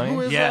funny. Was it funny?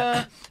 Who is,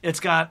 Yeah. It's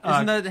got...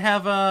 Doesn't that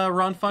have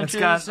Ron Funches? It's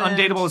got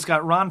Undateable. It's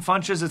got Ron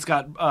Funches. It's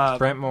got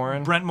Brent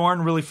Morin. Brent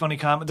Morin, really funny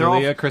comic.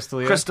 Chris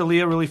D'Elia. Chris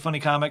D'Elia, really funny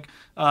comic.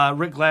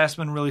 Rick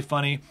Glassman, really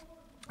funny.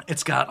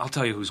 It's got... I'll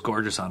tell you who's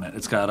gorgeous on it.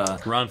 It's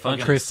got... Ron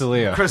Funches. Chris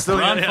D'Elia. Chris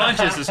D'Elia. Ron yeah.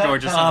 Funches is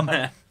gorgeous on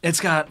that. It's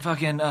got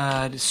fucking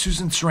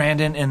Susan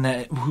Sarandon and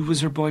who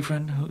was her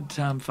boyfriend?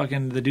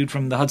 The dude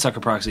from the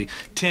Hudsucker Proxy.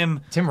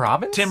 Tim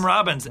Robbins? Tim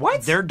Robbins.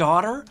 What? Their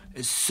daughter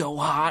is so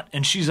hot,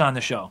 and she's on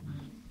the show.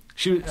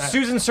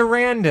 Susan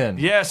Sarandon.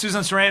 Yeah,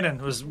 Susan Sarandon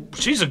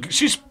she's Who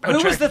was the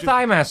attractive.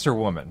 Thigh Master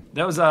woman?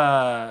 That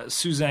was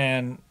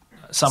Suzanne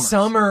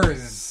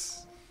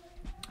Summers.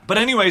 But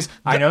anyways,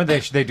 I know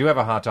they do have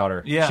a hot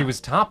daughter. Yeah. She was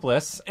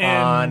topless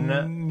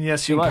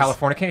yes, she in was.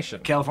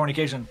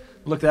 Californication.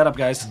 Look that up,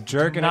 guys.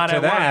 Jerking Not it to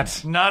at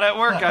that. work. Not at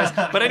work, guys.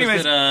 But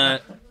anyways, Is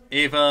it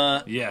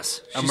Ava?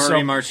 yes,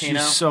 Murray Martino?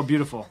 She's so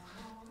beautiful.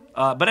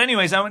 But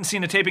anyways, I went and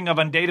seen a taping of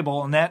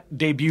Undateable, and that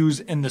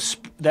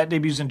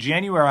debuts in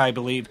January, I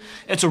believe.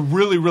 It's a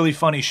really, really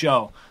funny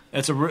show.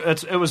 It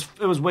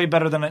was way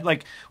better than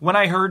like when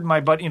I heard my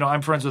buddy.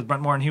 I'm friends with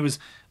Brent Moore, and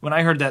when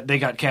I heard that they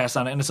got cast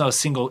on it, and it's a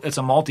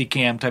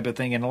multicam type of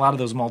thing, and a lot of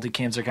those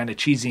multicams are kind of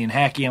cheesy and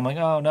hacky. I'm like,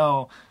 oh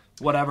no,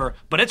 whatever.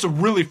 But it's a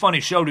really funny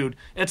show, dude.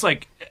 It's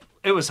like.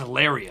 It was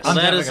hilarious. Well,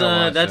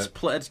 that's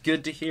that's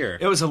good to hear.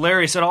 It was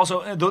hilarious. It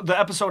also the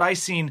episode I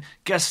seen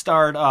guest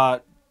starred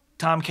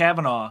Tom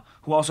Cavanaugh,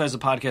 who also has a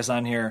podcast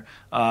on here.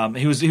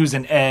 He was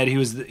in Ed.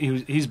 He's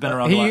been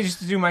around. He a lot. used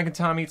to do Mike and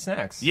Tom Eat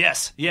Snacks.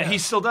 Yes, yeah, he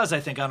still does.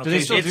 I think on occasion.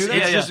 they still do that?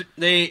 It's Yeah, just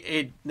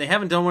they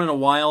haven't done one in a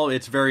while.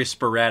 It's very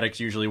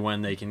sporadic usually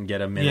when they can get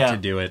a minute to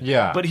do it.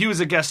 Yeah. But he was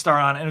a guest star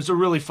on it, and it was a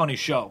really funny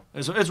show.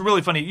 It's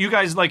really funny. You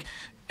guys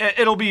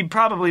it'll be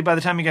probably by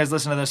the time you guys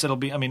listen to this, it'll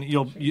be. I mean,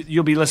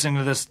 you'll be listening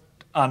to this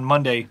on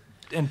Monday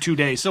in 2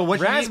 days. So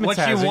what you Razzmatazz, want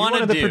are you one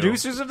to of the do?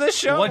 producers of this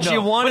show? What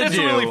you want but to it's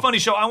do? a really funny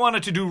show. I want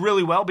it to do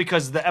really well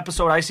because the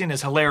episode I seen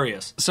is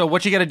hilarious. So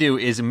what you got to do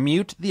is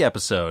mute the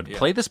episode,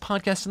 play this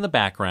podcast in the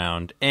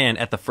background, and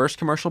at the first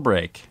commercial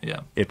break,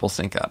 it will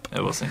sync up.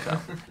 It will sync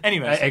up.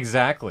 Anyways,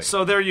 Exactly.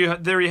 so there you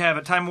have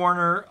it. Time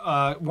Warner,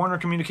 Warner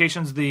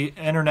Communications, the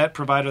internet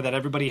provider that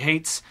everybody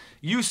hates,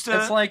 used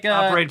to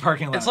operate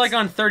parking lots. It's like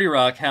on 30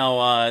 Rock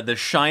how the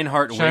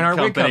Scheinhart Wig Wig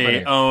Company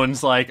Company.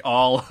 owns like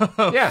all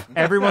of Yeah,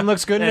 everyone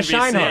looks good in a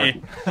NBC.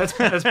 Scheinhart.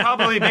 That's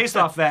probably based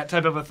off that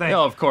type of a thing.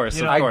 Oh, of course,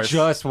 You know, of I course.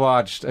 just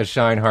watched a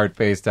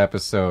Scheinhart-based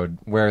episode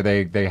where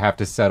they have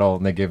to settle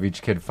and they give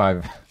each kid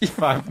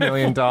 $5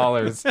 million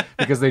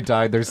because they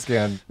dyed their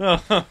skin.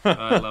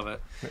 I love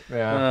it.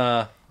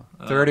 Yeah.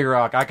 30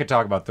 Rock. I could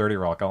talk about 30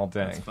 Rock all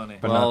day. That's funny.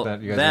 But well, not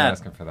that you guys are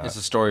asking for that. is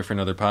a story for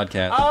another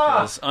podcast.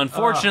 Because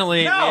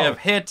unfortunately, no. we have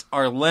hit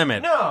our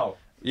limit. No.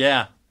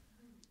 Yeah.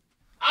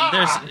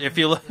 There's if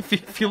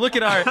you look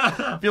at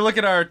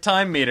our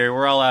time meter,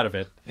 we're all out of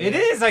it. It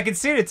is. I can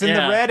see it. It's in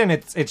Yeah. the red and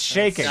it's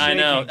shaking. I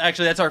know.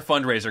 Actually, that's our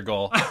fundraiser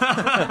goal.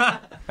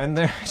 And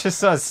there I just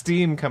saw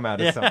steam come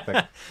out of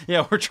something.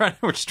 Yeah, we're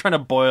just trying to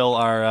boil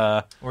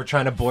our. We're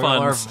trying to boil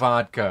Funds. our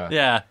vodka.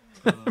 Yeah,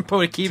 but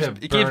it keeps To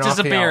it burn keeps off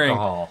the disappearing.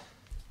 alcohol.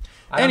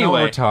 I don't know what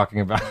Anyway. we're talking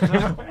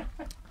about.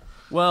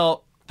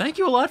 Well, thank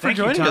you a lot for Thank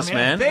you, joining Tom, us, yeah.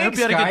 man. I hope Thanks,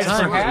 you had a good guys,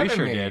 time. for We having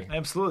sure me. did.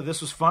 Absolutely, this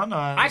was fun.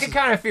 I can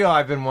kind of feel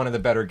I've been one of the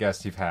better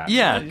guests you've had.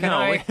 Yeah, Can no,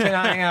 I? Can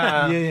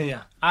I?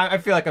 yeah. I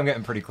feel like I'm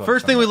getting pretty close.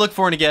 First thing on we that. look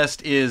for in a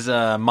guest is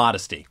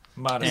modesty.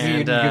 Modesty.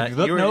 And you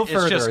look no it's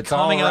further. just It's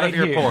coming all out right of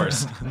your here.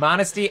 pores.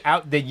 Modesty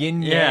out the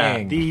yin Yeah.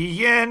 yang. The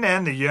yin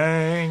and the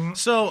yang.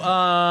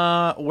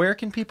 So, where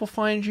can people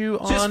find you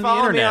Just on the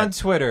follow me internet? on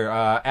Twitter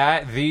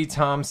at the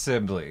Tom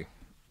Sibley.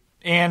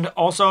 And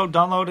also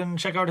download and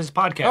check out his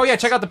podcast. Oh yeah,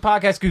 check out the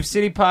podcast, Goof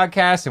City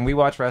podcast, and We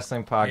Watch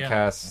Wrestling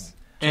podcast.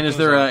 And is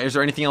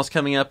there anything else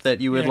coming up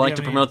that you would Yeah, do like you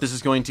to have promote? This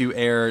is going to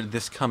air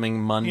this coming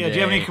Monday. Yeah, do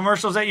you have any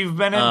commercials that you've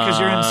been in? Because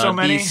you're in so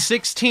many. The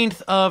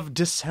 16th of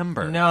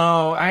December.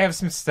 No, I have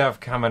some stuff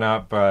coming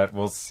up, but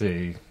we'll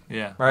see.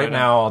 Yeah. Right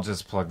now, I'll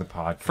just plug the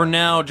podcast. For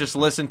now, just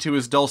listen to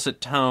his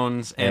dulcet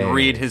tones and Hey.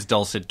 read his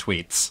dulcet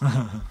tweets.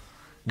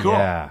 Cool.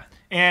 Yeah.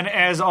 And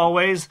as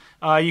always,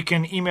 you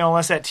can email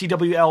us at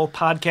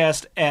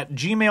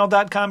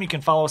twlpodcast@gmail.com. You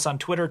can follow us on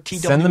Twitter,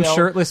 TWL. Send them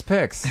shirtless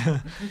pics.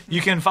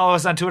 You can follow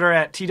us on Twitter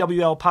at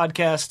TWL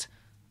Podcast.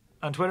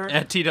 On Twitter?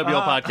 At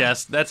TWL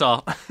Podcast. That's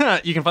all.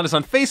 You can find us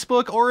on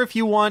Facebook, or if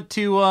you want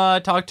to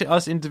talk to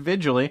us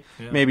individually,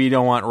 maybe you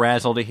don't want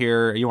Razzle to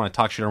hear, you want to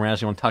talk shit on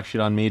Razzle, you want to talk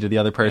shit on me to the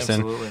other person.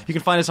 Absolutely. You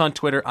can find us on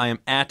Twitter. I am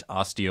at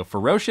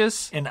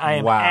OsteoFerocious. And I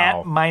am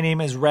at My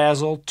Name is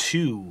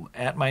Razzle2.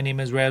 At My Name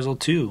is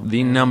Razzle2.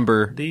 The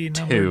number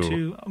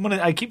two.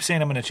 I keep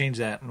saying I'm going to change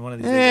that in one of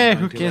these days.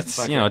 Who gets,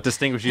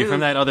 distinguish you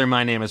from that other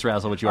My Name is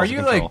Razzle, which you Are also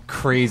you control. like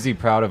crazy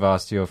proud of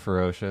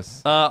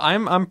OsteoFerocious?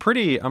 I'm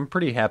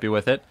pretty happy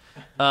with it.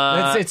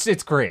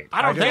 It's great.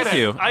 I don't get Thank it.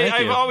 you.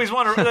 I've always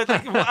wondered.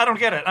 I don't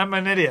get it. I'm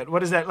an idiot.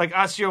 What is that? Like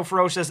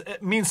osteoporosis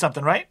it means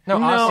something, right? No,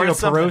 Is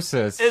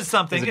osteoporosis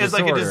something. It's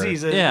like a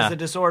disease. It's a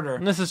disorder.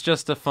 And this is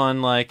just a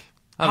fun, like...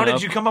 How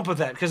did you come up with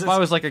that? Because if I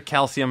was like a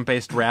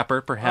calcium-based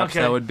rapper, perhaps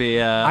that would be...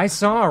 I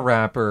saw a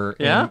rapper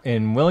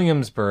in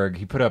Williamsburg.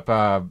 He put up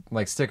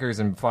like stickers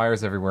and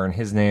flyers everywhere, and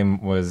his name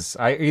was...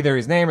 either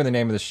his name or the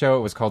name of the show,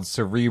 it was called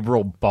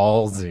Cerebral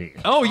Ballsy.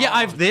 Oh, yeah,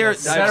 I've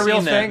seen a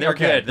real thing? They're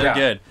good. They're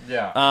good.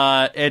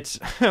 Yeah. It's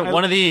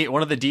one of the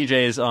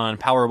DJs on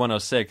Power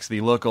 106,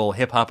 the local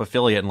hip-hop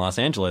affiliate in Los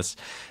Angeles.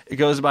 It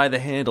goes by the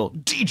handle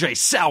DJ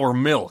Sour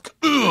Milk.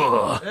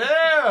 Ugh.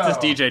 It's his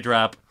DJ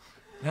drop.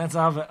 That's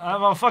awful.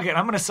 Well, fuck it.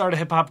 I'm going to start a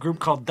hip hop group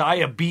called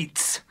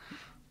Diabetes.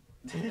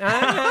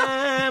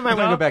 I might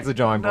want to go back to the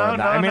drawing board.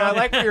 I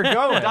like where you're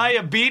going.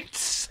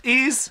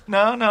 Diabetes?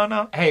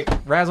 No. Hey,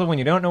 Razzle, when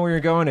you don't know where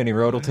you're going, any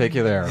road will take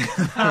you there.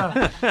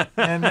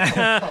 And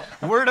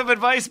Word of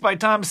Advice by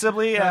Tom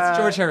Sibley. That's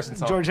George Harrison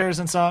song. George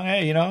Harrison song.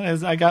 Hey,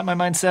 I got my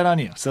mind set on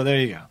you. So there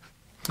you go.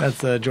 That's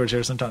the George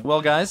Harrison song.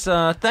 Well, guys,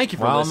 thank you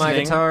for listening. While my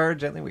guitar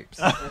gently weeps.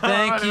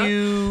 Thank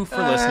you for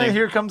listening.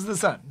 Here comes the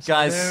sun.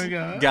 So there we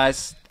go.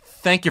 Guys,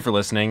 thank you for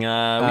listening. We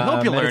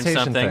hope you learned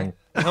something. Thing.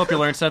 I hope you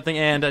learned something.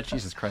 And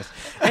Jesus Christ.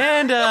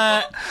 And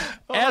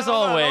as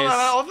always, hold on,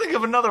 I'll think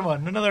of another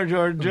one. Another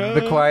George.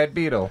 The Quiet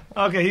Beetle.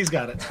 Okay, he's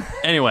got it.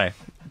 Anyway,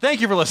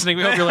 thank you for listening.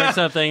 We hope you learned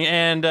something.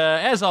 And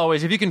as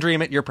always, if you can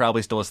dream it, you're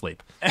probably still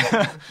asleep.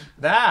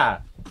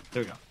 There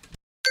we go.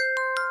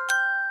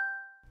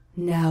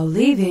 Now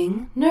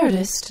leaving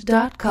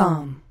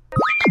Nerdist.com.